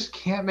 Yeah, you just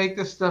can't make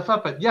this stuff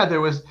up. But yeah,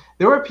 there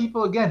were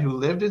people again who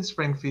lived in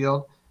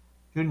Springfield,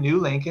 who knew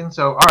Lincoln.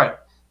 So all right,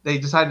 they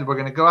decided we're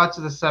going to go out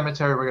to the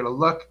cemetery. We're going to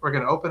look. We're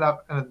going to open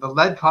up. And the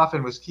lead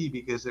coffin was key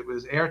because it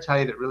was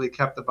airtight. It really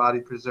kept the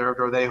body preserved,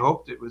 or they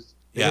hoped it was.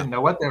 They didn't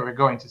know what they were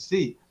going to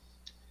see.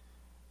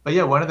 But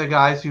yeah, one of the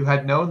guys who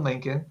had known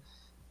Lincoln,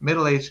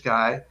 middle-aged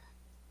guy,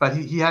 but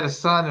he had a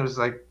son who was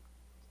like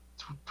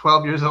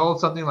 12 years old,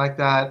 something like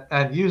that,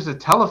 and used a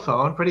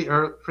telephone,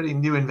 pretty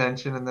new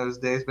invention in those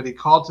days, but he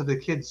called to the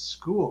kid's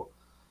school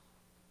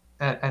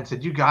and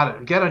said, "You got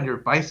to get on your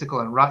bicycle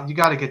and ride. You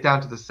got to get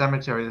down to the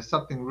cemetery. There's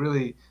something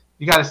really,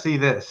 you got to see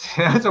this."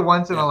 It's a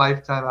once in a Yeah.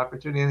 lifetime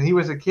opportunity. And he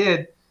was a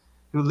kid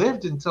who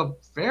lived until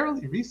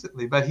fairly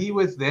recently, but he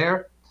was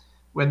there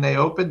when they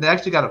opened. They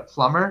actually got a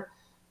plumber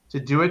to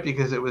do it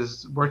because it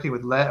was working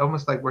with lead,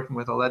 almost like working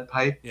with a lead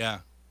pipe. Yeah.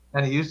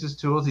 And he used his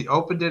tools. He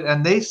opened it,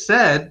 and they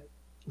said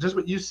just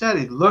what you said.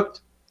 He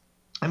looked.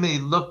 I mean, he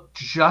looked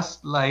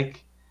just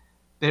like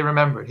they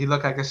remembered. He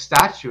looked like a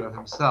statue of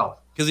himself.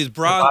 Because he's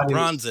The body was,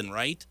 bronzing,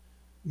 right?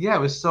 yeah, it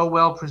was so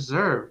well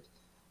preserved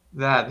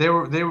that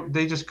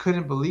they just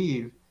couldn't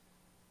believe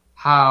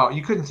how,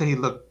 you couldn't say he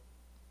looked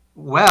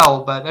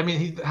well, but I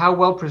mean, how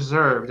well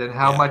preserved and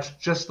how Yeah. much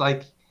just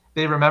like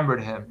they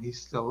remembered him, he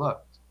still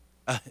looked.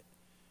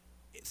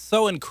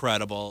 So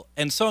incredible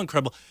and so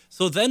incredible.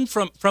 So then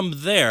from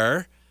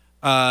there,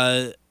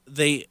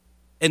 they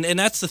and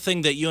that's the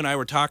thing that you and I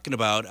were talking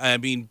about. I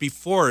mean,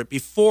 before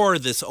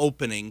this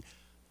opening,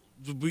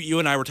 you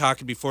and I were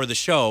talking before the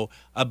show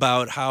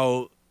about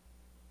how,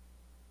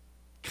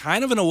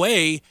 kind of in a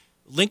way,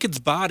 Lincoln's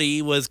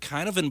body was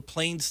kind of in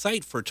plain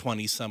sight for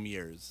 20 some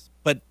years,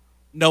 but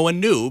no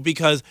one knew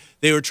because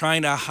they were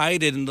trying to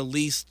hide it in the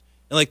least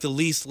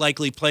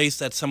likely place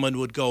that someone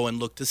would go and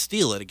look to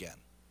steal it again.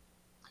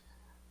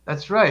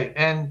 That's right.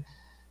 And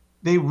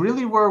they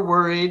really were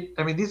worried.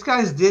 I mean, these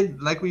guys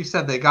did, like we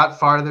said, they got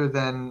farther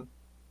than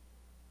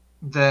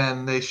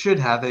they should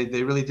have.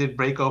 They really did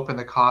break open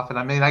the coffin.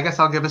 I mean, I guess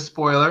I'll give a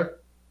spoiler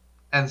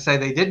and say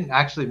they didn't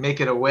actually make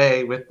it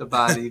away with the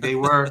body. They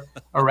were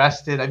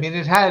arrested. I mean,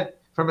 it had,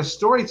 from a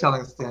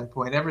storytelling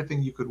standpoint,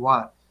 everything you could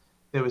want.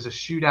 There was a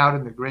shootout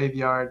in the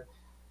graveyard.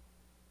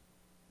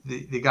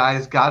 The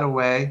guys got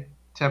away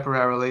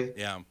temporarily,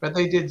 Yeah. but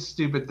they did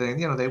stupid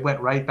things. You know, they went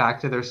right back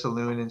to their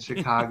saloon in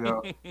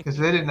Chicago because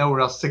they didn't know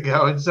where else to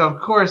go. And so, of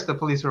course, the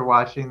police were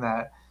watching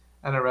that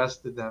and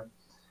arrested them.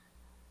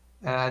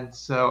 And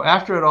so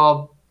after it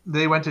all,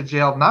 they went to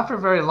jail, not for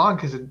very long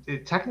because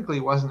it technically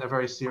wasn't a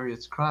very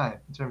serious crime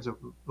in terms of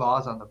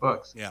laws on the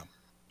books. Yeah.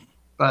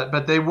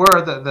 But they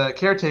were, the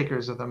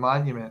caretakers of the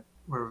monument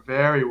were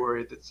very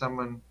worried that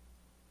someone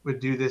would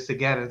do this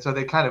again. And so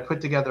they kind of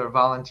put together a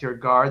volunteer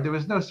guard. There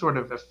was no sort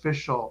of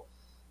official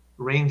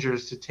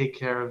rangers to take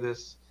care of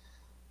this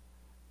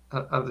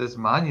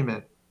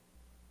monument.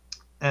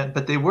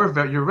 But they were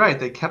very, you're right,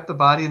 they kept the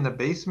body in the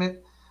basement.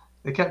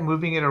 They kept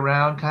moving it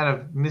around, kind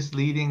of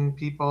misleading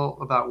people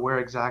about where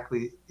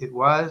exactly it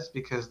was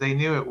because they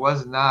knew it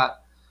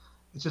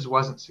just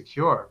wasn't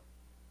secure.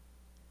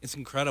 It's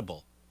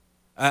incredible.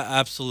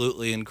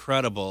 Absolutely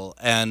incredible.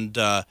 And,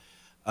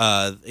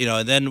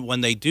 and then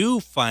when they do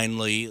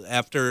finally,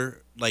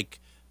 after like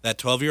that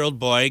 12-year-old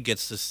boy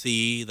gets to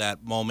see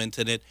that moment,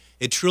 and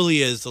it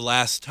truly is the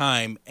last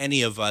time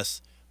any of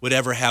us would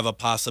ever have a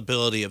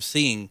possibility of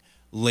seeing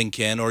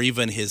Lincoln or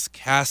even his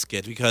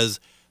casket, because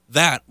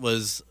they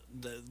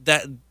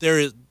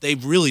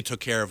really took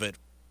care of it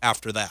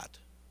after that.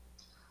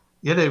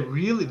 Yeah,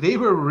 they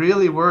were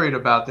really worried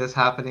about this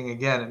happening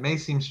again. It may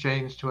seem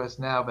strange to us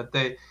now, but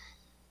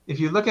if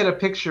you look at a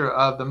picture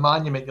of the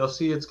monument, you'll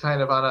see it's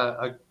kind of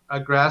on a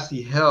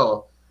grassy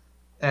hill.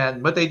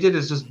 And what they did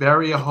is just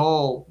bury a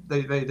hole.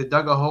 They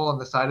dug a hole on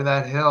the side of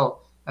that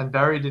hill and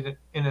buried it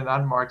in an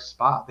unmarked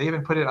spot. They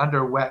even put it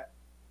under wet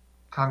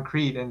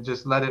concrete and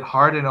just let it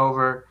harden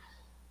over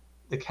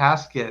the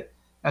casket,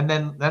 and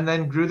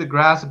then grew the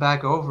grass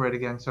back over it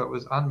again so it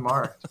was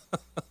unmarked.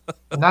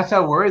 And that's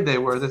how worried they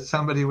were that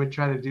somebody would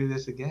try to do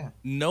this again.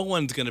 No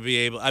one's going to be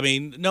able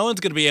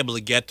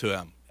to get to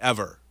him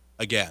ever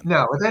again.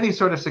 No, with any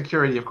sort of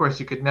security, of course,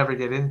 you could never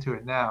get into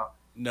it now.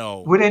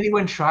 No. Would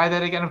anyone try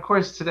that again? Of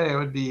course, today it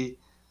would be,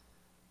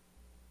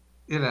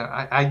 you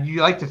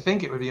like to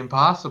think it would be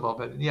impossible,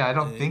 but yeah, I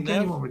don't think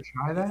anyone would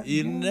try that.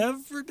 You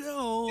never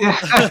know. Yeah.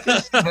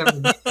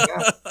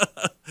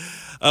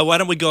 Why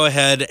don't we go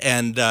ahead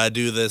and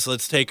do this?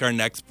 Let's take our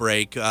next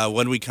break.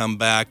 When we come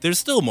back, there's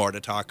still more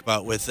to talk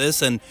about with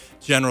this and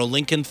General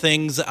Lincoln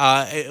things.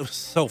 It was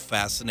so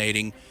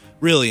fascinating,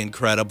 really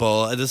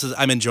incredible.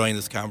 I'm enjoying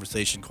this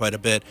conversation quite a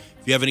bit.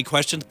 If you have any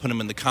questions, put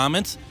them in the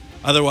comments.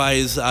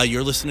 Otherwise,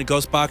 you're listening to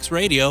GhostBox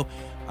Radio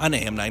on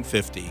AM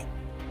 950.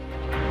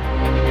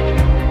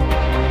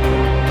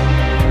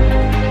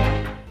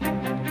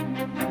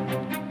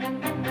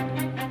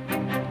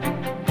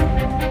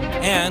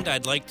 And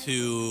I'd like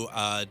to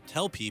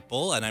tell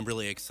people, and I'm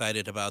really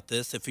excited about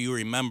this. If you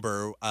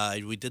remember,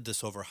 we did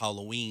this over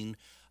Halloween.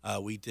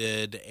 We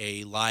did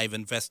a live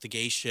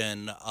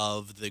investigation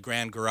of the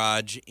Grand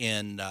Garage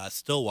in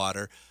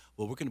Stillwater.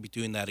 Well, we're going to be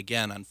doing that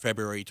again on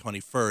February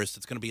 21st.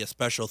 It's going to be a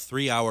special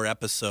 3-hour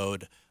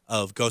episode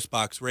of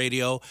GhostBox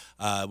Radio.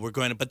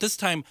 But this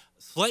time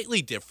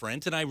slightly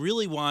different, and I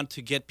really want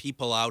to get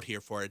people out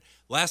here for it.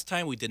 Last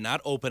time we did not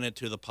open it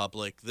to the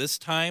public. This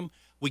time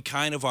we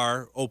kind of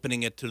are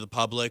opening it to the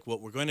public.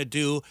 What we're going to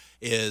do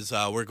is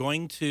we're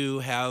going to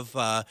have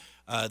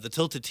the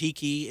Tilted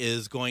Tiki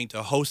is going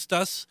to host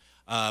us.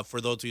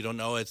 For those of you who don't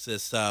know, it's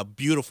this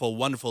beautiful,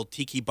 wonderful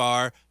tiki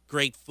bar,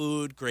 great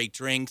food, great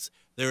drinks.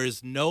 There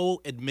is no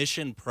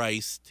admission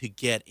price to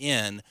get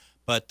in,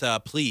 But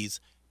please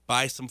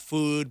buy some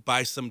food,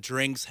 buy some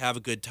drinks, have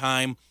a good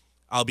time.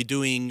 I'll be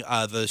doing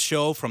the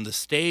show from the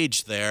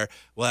stage there.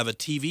 We'll have a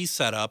TV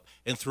set up,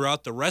 and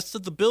throughout the rest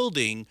of the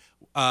building,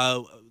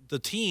 the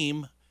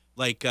team,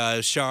 like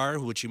Shar,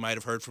 which you might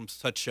have heard from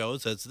such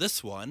shows as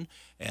this one,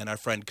 and our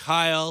friend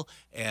Kyle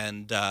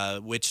and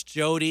Witch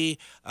Jody,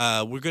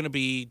 we're going to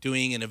be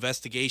doing an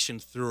investigation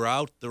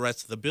throughout the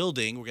rest of the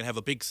building. We're going to have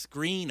a big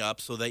screen up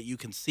so that you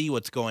can see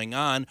what's going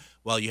on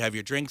while you have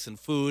your drinks and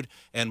food.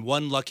 And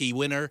one lucky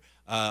winner,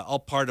 all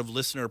part of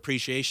Listener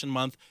Appreciation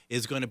Month,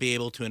 is going to be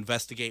able to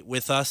investigate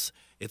with us.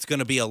 It's going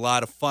to be a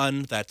lot of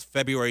fun. That's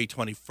February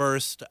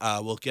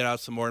 21st. We'll get out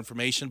some more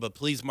information, but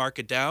please mark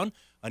it down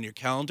on your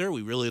calendar.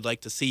 We really would like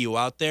to see you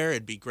out there.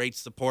 It'd be great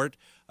support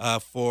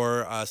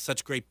for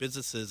such great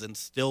businesses in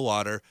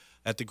Stillwater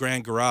at the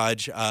Grand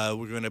Garage.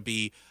 We're going to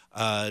be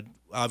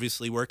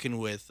obviously working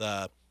with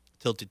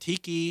Tilted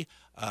Tiki,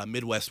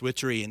 Midwest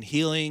Witchery and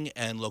Healing,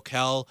 and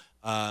Locale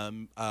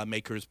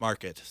Makers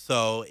Market.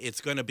 So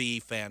it's going to be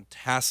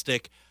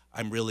fantastic.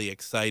 I'm really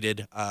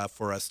excited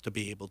for us to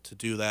be able to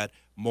do that.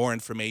 More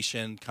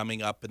information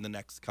coming up in the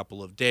next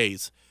couple of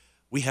days.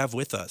 We have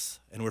with us,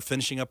 and we're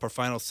finishing up our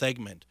final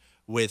segment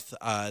with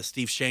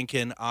Steve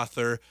Sheinkin,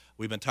 author.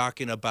 We've been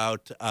talking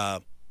about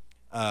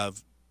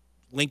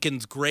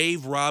Lincoln's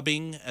grave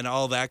robbing and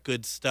all that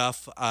good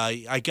stuff.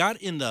 I got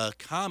in the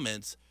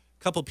comments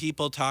a couple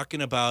people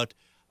talking about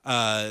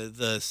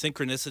the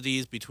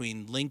synchronicities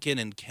between Lincoln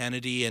and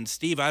Kennedy. And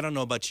Steve, I don't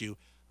know about you.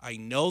 I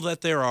know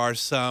that there are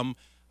some.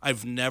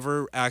 I've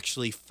never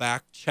actually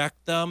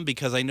fact-checked them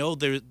because I know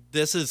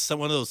this is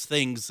one of those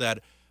things that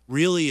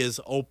really is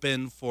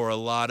open for a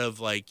lot of,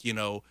 like, you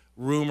know,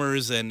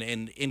 rumors and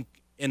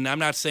I'm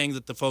not saying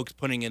that the folks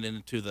putting it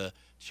into the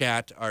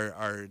chat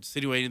are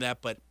insinuating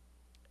that, but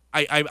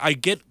I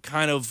get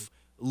kind of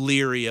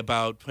leery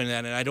about putting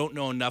that, and I don't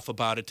know enough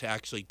about it to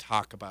actually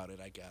talk about it,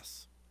 I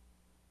guess.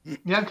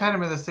 Yeah, I'm kind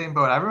of in the same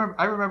boat.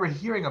 I remember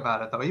hearing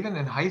about it, though, even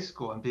in high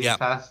school, and being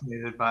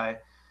fascinated by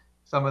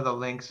some of the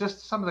links,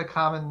 just some of the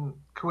common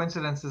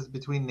coincidences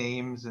between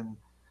names and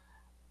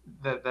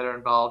that are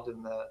involved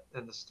in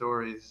the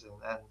stories.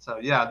 And so,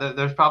 yeah,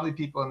 there's probably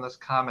people in those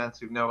comments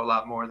who know a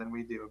lot more than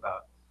we do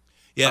about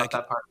that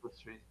part of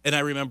history. And I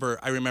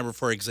remember,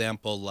 for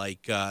example,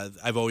 like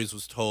I've always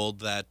was told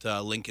that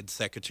Lincoln's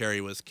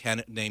secretary was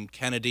named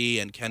Kennedy,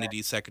 and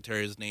Kennedy's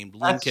secretary is named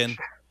Lincoln.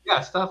 Yeah,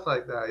 stuff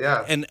like that.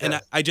 Yeah.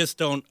 And I just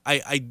don't.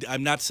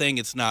 I'm not saying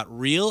it's not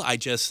real. I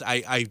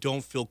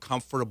don't feel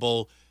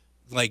comfortable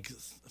like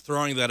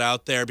throwing that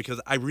out there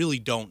because I really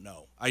don't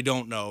know. I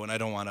don't know, and I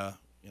don't want to,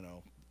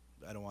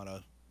 I don't want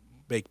to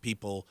make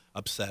people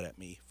upset at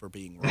me for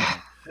being wrong.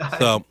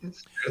 So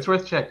it's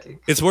worth checking.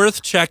 It's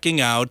worth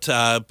checking out.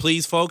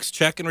 Please, folks,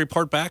 check and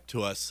report back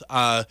to us.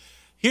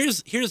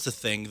 Here's the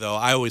thing, though.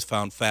 I always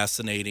found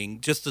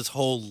fascinating, just this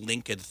whole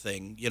Lincoln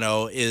thing.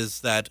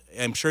 Is that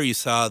I'm sure you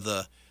saw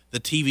the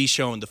TV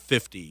show in the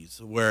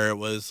 50s where it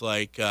was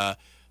like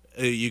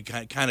you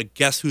kind of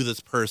guess who this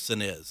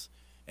person is.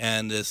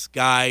 And this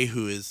guy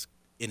who is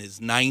in his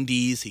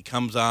 90s, he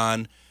comes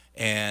on,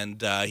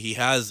 and he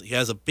has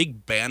a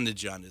big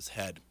bandage on his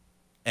head,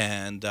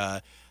 and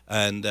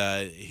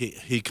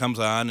he comes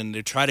on, and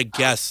they try to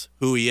guess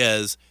who he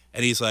is,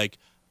 and he's like,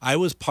 I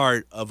was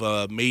part of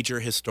a major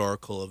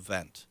historical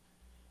event,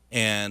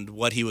 and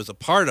what he was a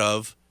part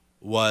of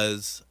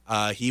was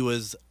he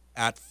was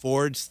at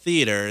Ford's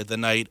Theater the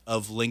night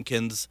of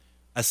Lincoln's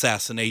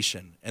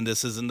assassination, and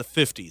this is in the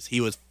 50s.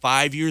 He was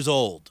 5 years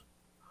old.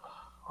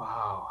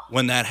 Wow.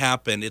 When that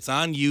happened. It's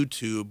on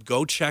YouTube.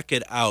 Go check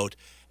it out.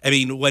 I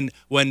mean, when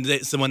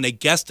they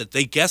guessed it,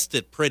 they guessed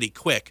it pretty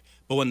quick.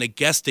 But when they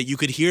guessed it, you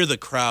could hear the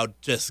crowd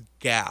just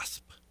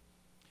gasp.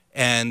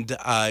 And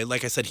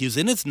like I said, he was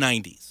in his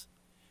 90s,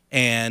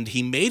 and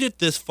he made it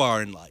this far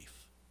in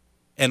life.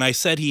 And I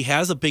said he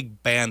has a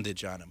big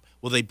bandage on him.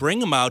 Well, they bring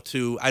him out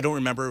to, I don't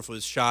remember if it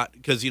was shot,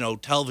 because,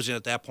 television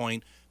at that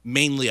point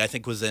mainly, I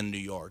think, was in New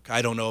York.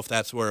 I don't know if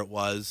that's where it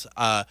was.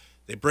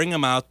 They bring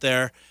him out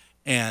there,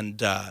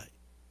 and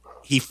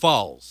he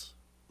falls.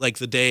 Like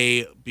the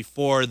day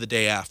before, the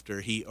day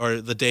after,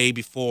 or the day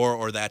before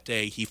or that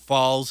day, he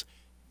falls,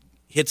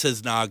 hits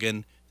his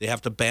noggin. They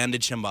have to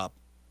bandage him up.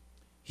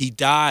 He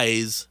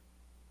dies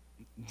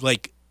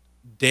like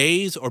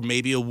days or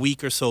maybe a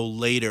week or so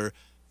later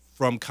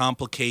from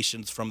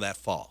complications from that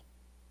fall.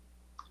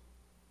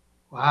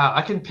 Wow,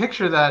 I can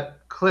picture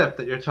that clip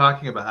that you're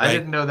talking about. Right? I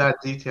didn't know that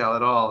detail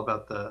at all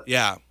about the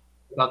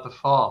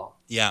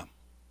fall. Yeah.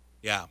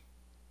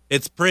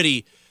 It's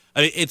pretty.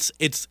 I mean,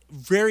 it's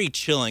very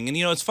chilling, and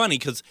it's funny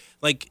because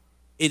like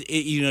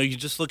you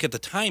just look at the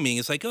timing.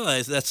 It's like, oh,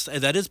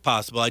 that is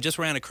possible. I just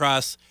ran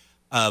across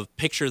a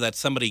picture that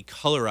somebody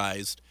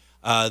colorized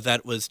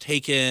that was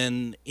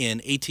taken in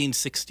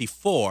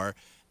 1864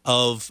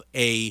 of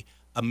a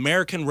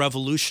American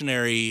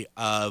Revolutionary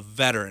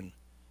veteran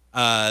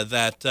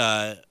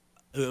so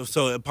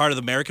a part of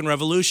the American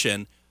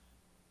Revolution.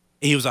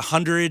 He was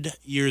 100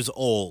 years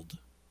old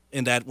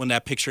when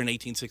that picture in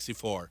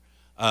 1864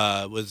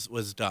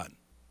 was done.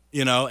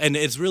 And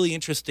it's really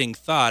interesting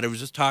thought. I was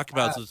just talking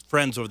about with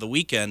friends over the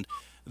weekend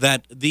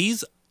that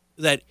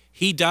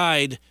he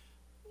died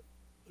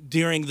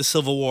during the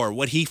Civil War.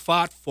 What he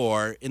fought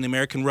for in the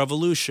American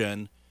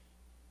Revolution,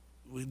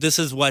 this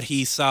is what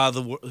he saw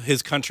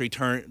his country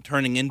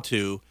turning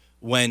into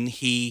when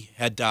he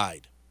had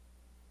died.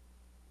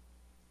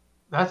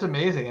 That's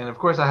amazing. And of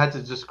course, I had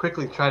to just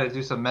quickly try to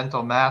do some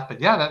mental math. But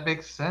yeah, that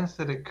makes sense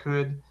that it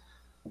could.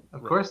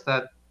 Of course,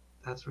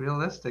 that's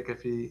realistic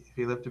if he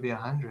lived to be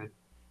 100.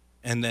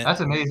 And that's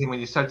amazing when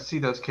you start to see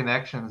those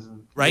connections.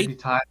 And right? Maybe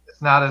time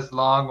it's not as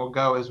long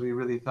ago as we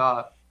really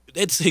thought.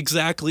 It's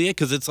exactly it,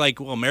 because it's like,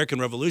 well,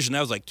 American Revolution, that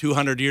was like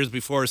 200 years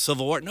before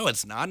Civil War. No,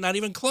 it's not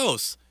even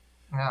close.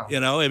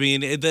 No. I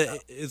mean,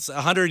 it's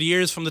 100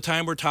 years from the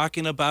time we're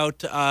talking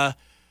about,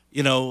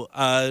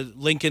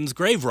 Lincoln's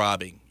grave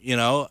robbing.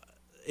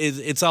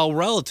 It's all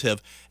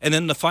relative. And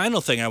then the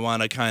final thing I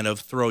want to kind of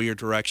throw your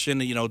direction,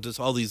 just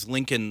all these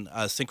Lincoln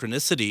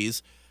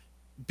synchronicities,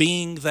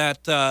 being that,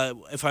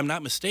 if I'm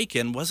not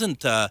mistaken,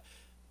 wasn't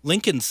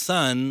Lincoln's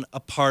son a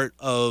part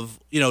of,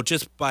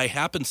 just by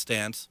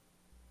happenstance,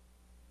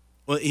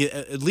 well,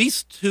 at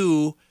least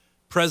 2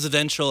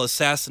 presidential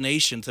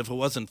assassinations, if it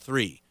wasn't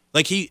 3.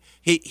 Like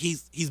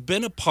he's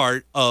been a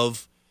part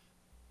of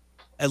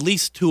at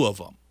least 2 of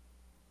them.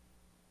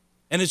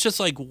 And it's just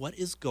like, what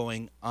is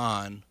going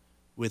on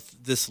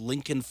with this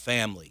Lincoln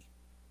family?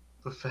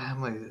 The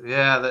family,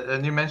 yeah.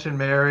 And you mentioned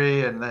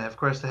Mary, and of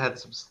course they had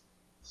some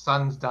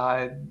sons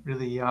died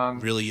really young.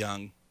 Really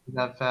young.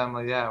 That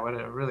family, yeah. What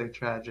a really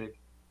tragic.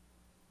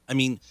 I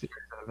mean, series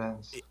of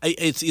events.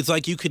 It's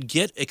like you could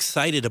get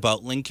excited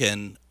about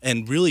Lincoln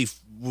and really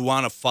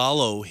want to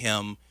follow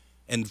him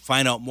and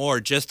find out more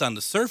just on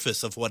the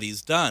surface of what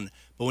he's done.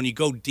 But when you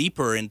go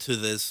deeper into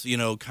this,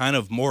 kind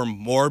of more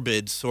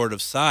morbid sort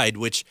of side,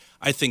 which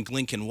I think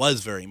Lincoln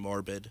was very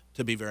morbid,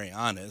 to be very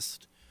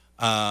honest,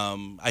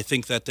 I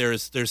think that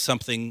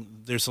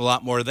there's a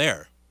lot more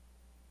there.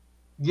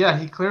 Yeah,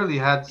 he clearly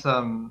had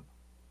some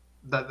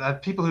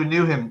that people who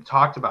knew him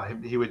talked about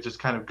him. He would just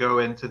kind of go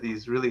into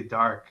these really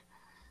dark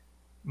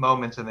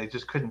moments, and they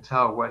just couldn't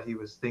tell what he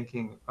was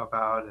thinking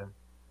about.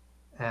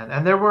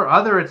 And there were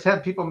other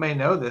attempts. People may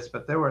know this,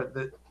 but there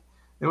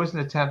was an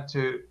attempt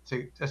to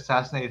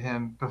assassinate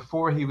him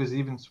before he was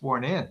even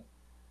sworn in.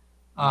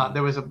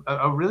 There was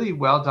a really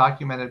well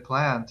documented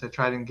plan to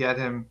try and get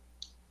him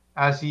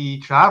as he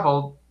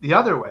traveled the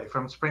other way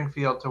from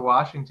Springfield to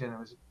Washington. It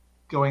was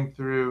going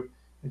through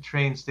a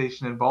train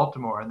station in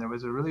Baltimore, and there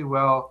was a really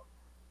well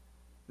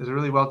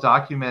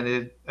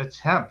documented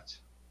attempt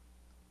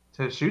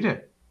to shoot him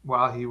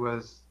while he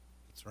was.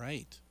 That's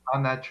right.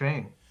 On that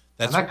train.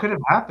 That could have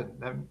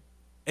happened.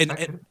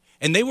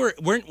 And they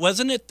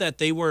wasn't it that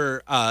they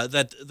were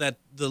that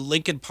the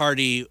Lincoln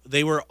Party,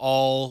 they were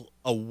all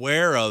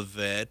aware of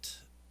it,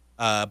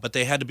 but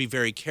they had to be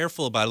very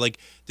careful about it. Like,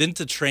 didn't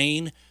the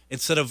train,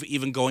 instead of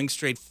even going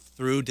straight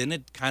through, didn't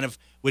it kind of,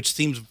 which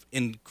seems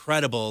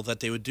incredible that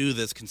they would do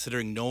this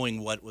considering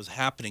knowing what was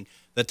happening,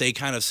 that they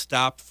kind of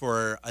stopped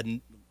for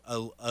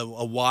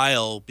a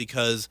while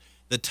because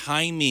the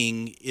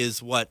timing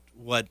is what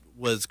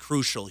was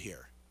crucial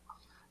here.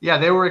 Yeah,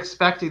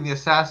 the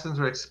assassins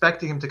were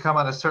expecting him to come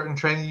on a certain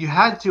train. You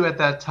had to, at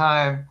that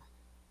time,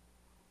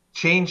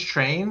 change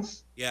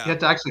trains. Yeah. You had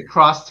to actually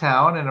cross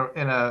town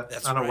on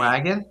a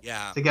wagon.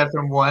 Yeah. To get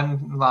from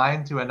one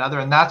line to another.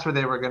 And that's where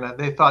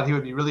they thought he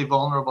would be really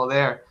vulnerable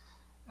there.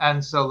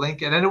 And so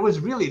Lincoln, and it was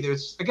really,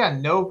 there's,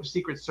 again, no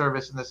Secret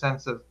Service in the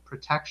sense of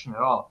protection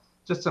at all.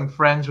 Just some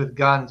friends with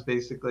guns,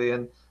 basically.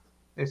 And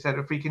they said,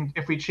 if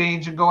we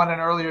change and go on an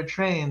earlier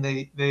train,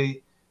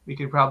 we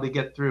could probably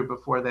get through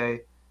before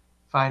they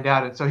find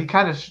out. And so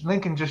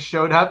Lincoln just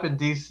showed up in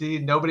D.C.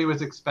 Nobody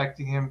was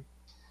expecting him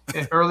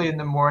early in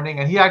the morning,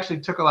 and he actually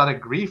took a lot of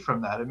grief from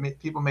that.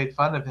 People made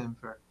fun of him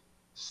for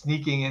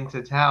sneaking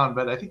into town,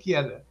 but I think he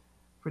had a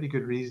pretty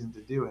good reason to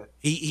do it.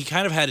 He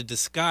kind of had a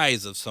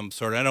disguise of some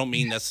sort. I don't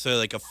mean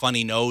necessarily like a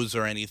funny nose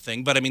or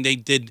anything, but I mean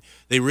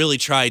they really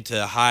tried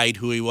to hide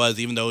who he was,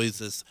 even though he's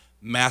this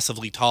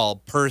massively tall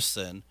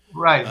person.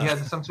 Right, he had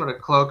some sort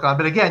of cloak on,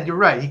 but again, you're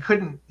right. He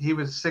couldn't. He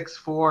was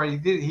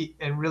 6'4".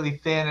 And really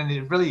thin, and a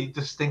really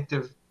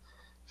distinctive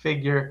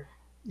figure.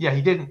 Yeah,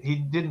 he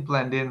didn't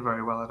blend in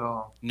very well at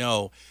all.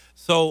 No.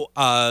 So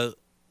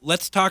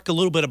let's talk a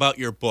little bit about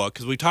your book,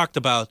 because we talked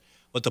about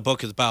what the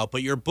book is about,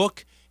 but your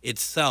book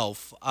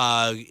itself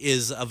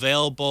is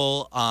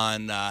available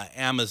on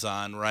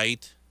Amazon,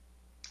 right?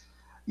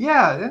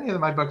 Yeah, any of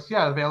my books,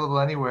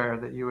 available anywhere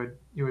that you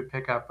would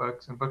pick up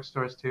books, and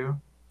bookstores too.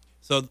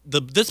 So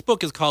this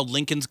book is called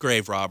Lincoln's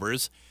Grave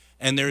Robbers,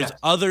 and there's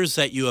others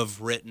that you have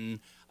written,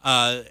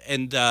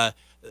 and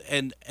they're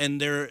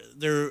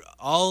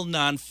all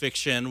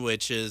nonfiction,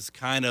 which is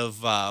kind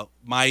of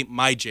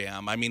my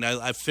jam. I mean,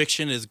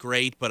 fiction is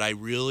great, but I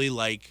really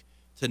like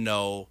to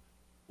know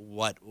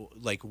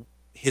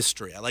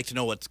history. I like to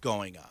know what's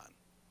going on.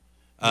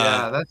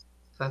 Yeah,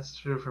 that's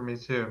true for me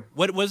too.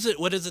 What is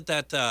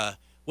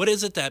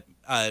it that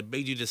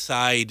made you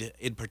decide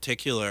in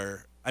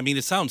particular? I mean,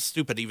 it sounds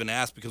stupid to even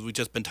ask because we've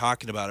just been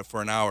talking about it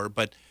for an hour,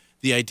 but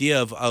the idea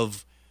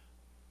of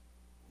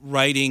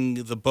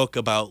writing the book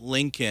about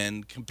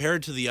Lincoln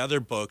compared to the other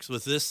books.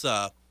 Was this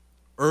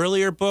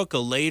earlier book, a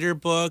later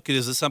book?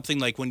 Is this something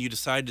like when you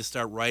decided to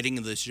start writing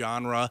in this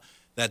genre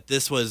that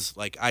this was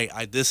like,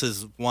 I this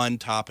is one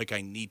topic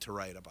I need to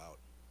write about?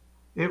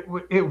 It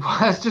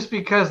was just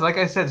because, like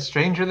I said,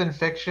 stranger than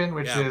fiction,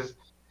 Yeah.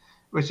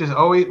 which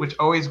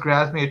always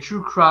grabs me. A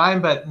true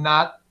crime, but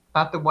not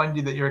the one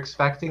that you're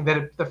expecting.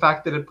 The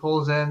fact that it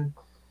pulls in,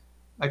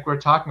 like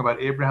we're talking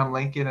about Abraham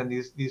Lincoln and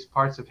these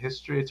parts of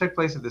history. It took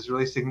place at this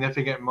really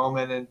significant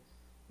moment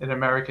in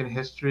American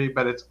history,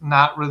 but it's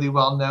not really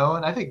well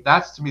known. I think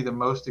that's, to me, the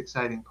most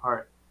exciting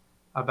part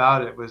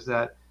about it, was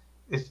that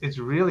it's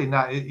really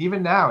not,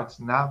 even now,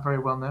 it's not very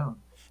well known.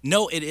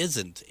 No, it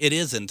isn't. It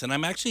isn't. And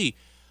I'm actually,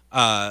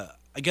 I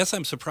guess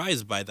I'm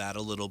surprised by that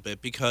a little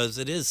bit because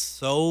it is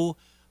so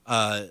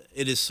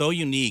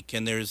unique,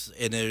 and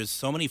there's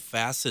so many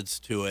facets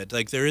to it.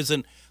 Like there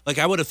isn't, like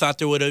I would have thought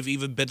there would have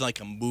even been like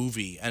a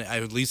movie, and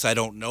at least I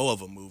don't know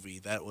of a movie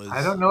that I was.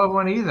 don't know of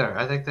one either.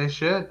 I think they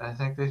should. I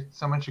think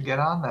someone should get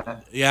on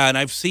that. Yeah, and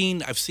I've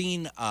seen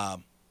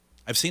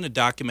a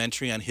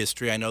documentary on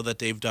history. I know that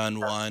they've done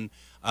one.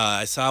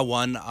 I saw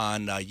one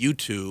on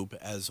YouTube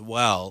as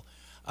well.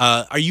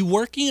 Are you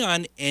working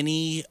on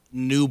any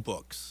new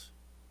books?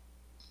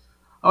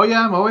 Oh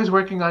yeah, I'm always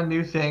working on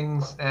new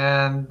things,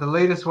 and the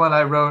latest one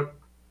I wrote,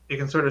 you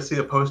can sort of see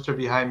the poster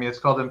behind me. It's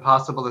called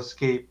Impossible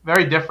Escape.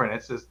 Very different.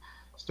 It's this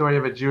story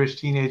of a Jewish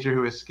teenager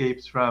who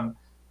escapes from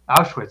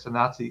Auschwitz, a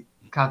Nazi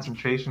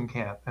concentration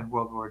camp in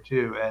World War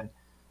II, and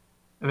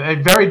a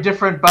very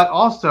different, but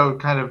also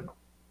kind of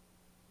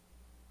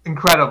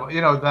incredible.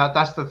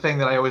 That's the thing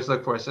that I always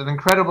look for. It's an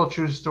incredible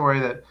true story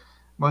that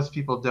most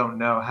people don't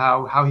know,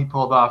 how he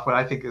pulled off what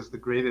I think is the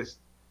greatest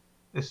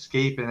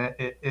escape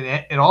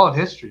in all of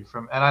history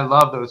and I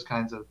love those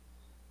kinds of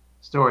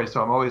stories,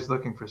 so I'm always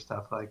looking for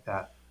stuff like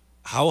that.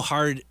 How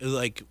hard,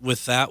 like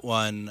with that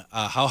one,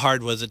 how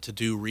hard was it to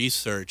do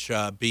research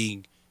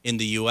being in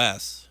the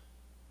U.S.?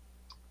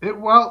 I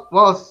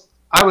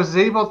was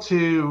able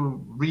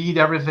to read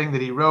everything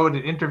that he wrote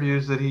and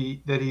interviews that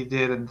he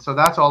did, and so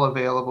that's all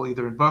available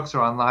either in books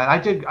or online.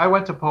 I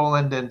went to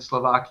Poland and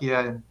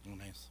Slovakia Oh,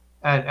 nice.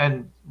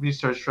 and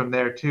researched from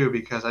there too,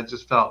 because I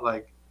just felt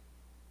like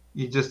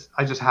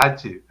I just had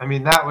to. I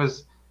mean, that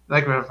was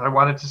like, if I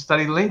wanted to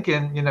study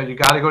Lincoln, you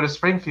got to go to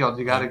Springfield,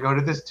 you got Yeah. to go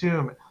to this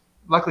tomb.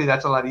 Luckily,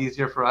 that's a lot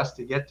easier for us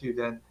to get to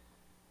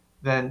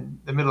than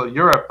the middle of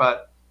Europe,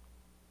 but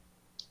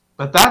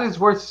that is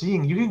worth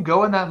seeing. You can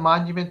go in that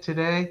monument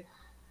today,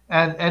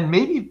 and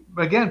maybe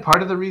again,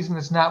 part of the reason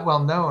it's not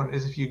well known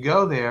is if you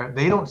go there,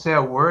 they don't say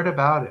a word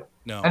about it.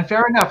 No. And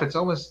fair enough, it's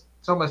almost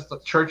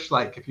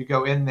church-like. If you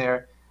go in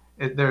there,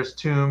 there's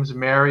tombs,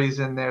 Mary's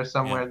in there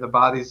somewhere, Yeah. the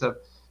bodies of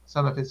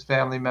some of his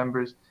family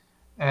members,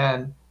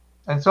 and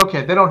it's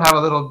okay. They don't have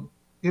a little,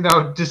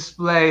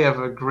 display of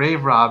a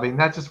grave robbing.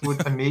 That just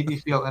would maybe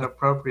feel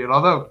inappropriate.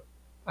 Although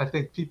I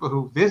think people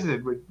who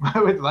visited would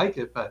would like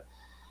it, but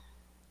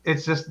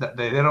it's just that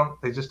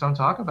they just don't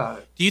talk about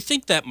it. Do you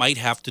think that might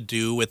have to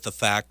do with the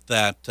fact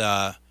that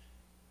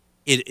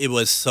it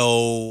was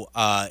so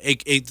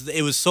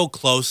it was so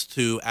close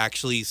to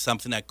actually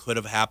something that could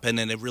have happened,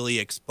 and it really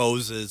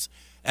exposes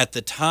at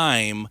the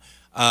time,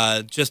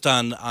 just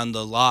on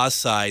the law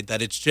side,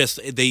 that it's just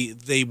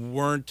they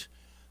weren't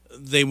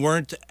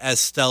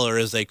as stellar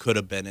as they could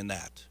have been in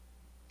that.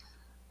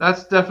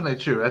 That's definitely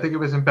true. I think it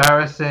was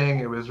embarrassing.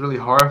 It was really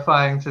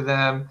horrifying to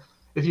them.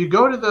 If you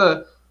go to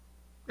the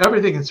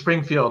everything in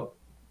Springfield,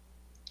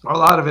 a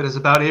lot of it is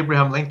about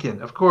Abraham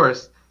Lincoln, of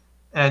course,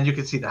 and you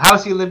can see the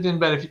house he lived in.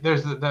 But if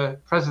there's the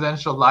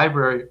presidential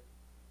library,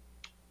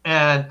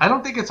 and I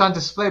don't think it's on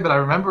display, but I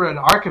remember an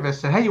archivist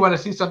said, "Hey, you want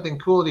to see something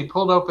cool?" And he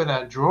pulled open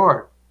a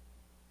drawer,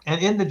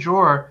 and in the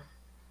drawer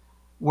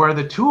were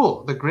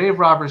the grave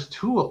robbers'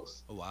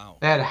 tools. Oh, wow.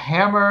 They had a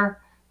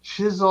hammer,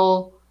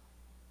 chisel,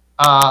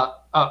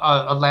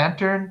 a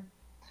lantern,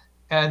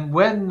 and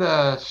when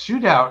the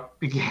shootout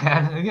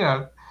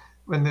began,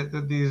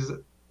 when these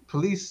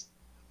police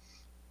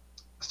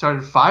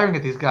started firing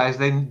at these guys,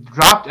 they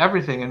dropped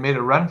everything and made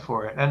a run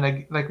for it.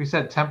 And like we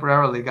said,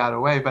 temporarily got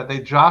away, but they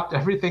dropped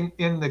everything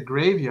in the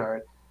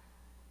graveyard.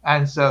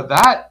 And so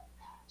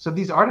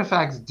these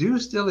artifacts do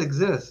still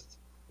exist.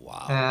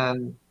 Wow.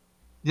 And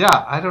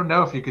yeah, I don't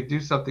know if you could do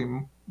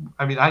something.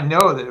 I mean, I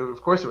know that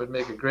of course it would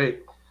make a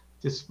great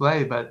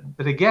display, but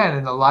again,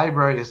 in the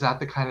library, is that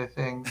the kind of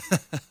thing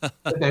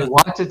that they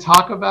want to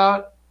talk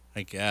about? I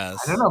I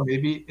guess. don't know.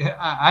 Maybe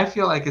I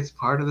feel like it's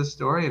part of the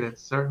story, and it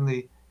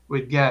certainly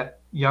would get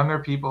younger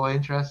people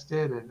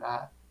interested. And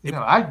It,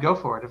 I'd go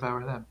for it if I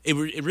were them.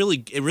 it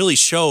really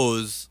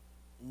shows,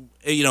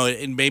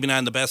 and maybe not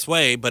in the best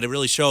way, but it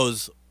really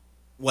shows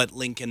what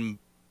Lincoln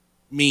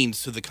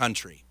means to the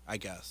country, I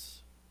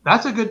guess.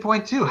 That's a good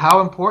point too.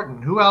 How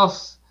important? Who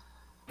else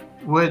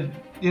would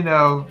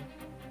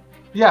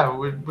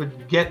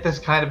would get this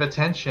kind of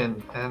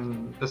attention?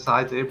 And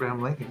besides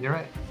Abraham Lincoln, you're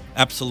right.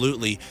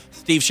 Absolutely.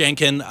 Steve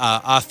Sheinkin,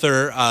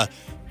 author.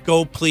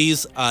 go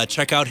please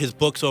check out his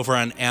books over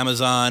on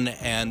Amazon,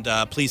 and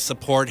please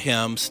support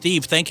him.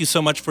 Steve, thank you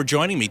so much for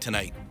joining me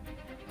tonight.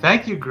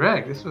 Thank you,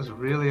 Greg. This was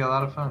really a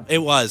lot of fun. It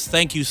was.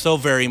 Thank you so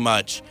very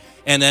much.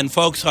 And then,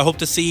 folks, I hope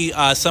to see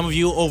some of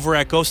you over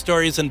at Ghost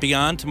Stories and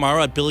Beyond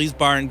tomorrow at Billy's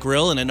Bar and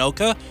Grill in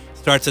Anoka.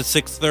 Starts at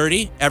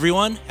 6:30.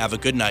 Everyone, have a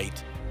good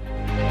night.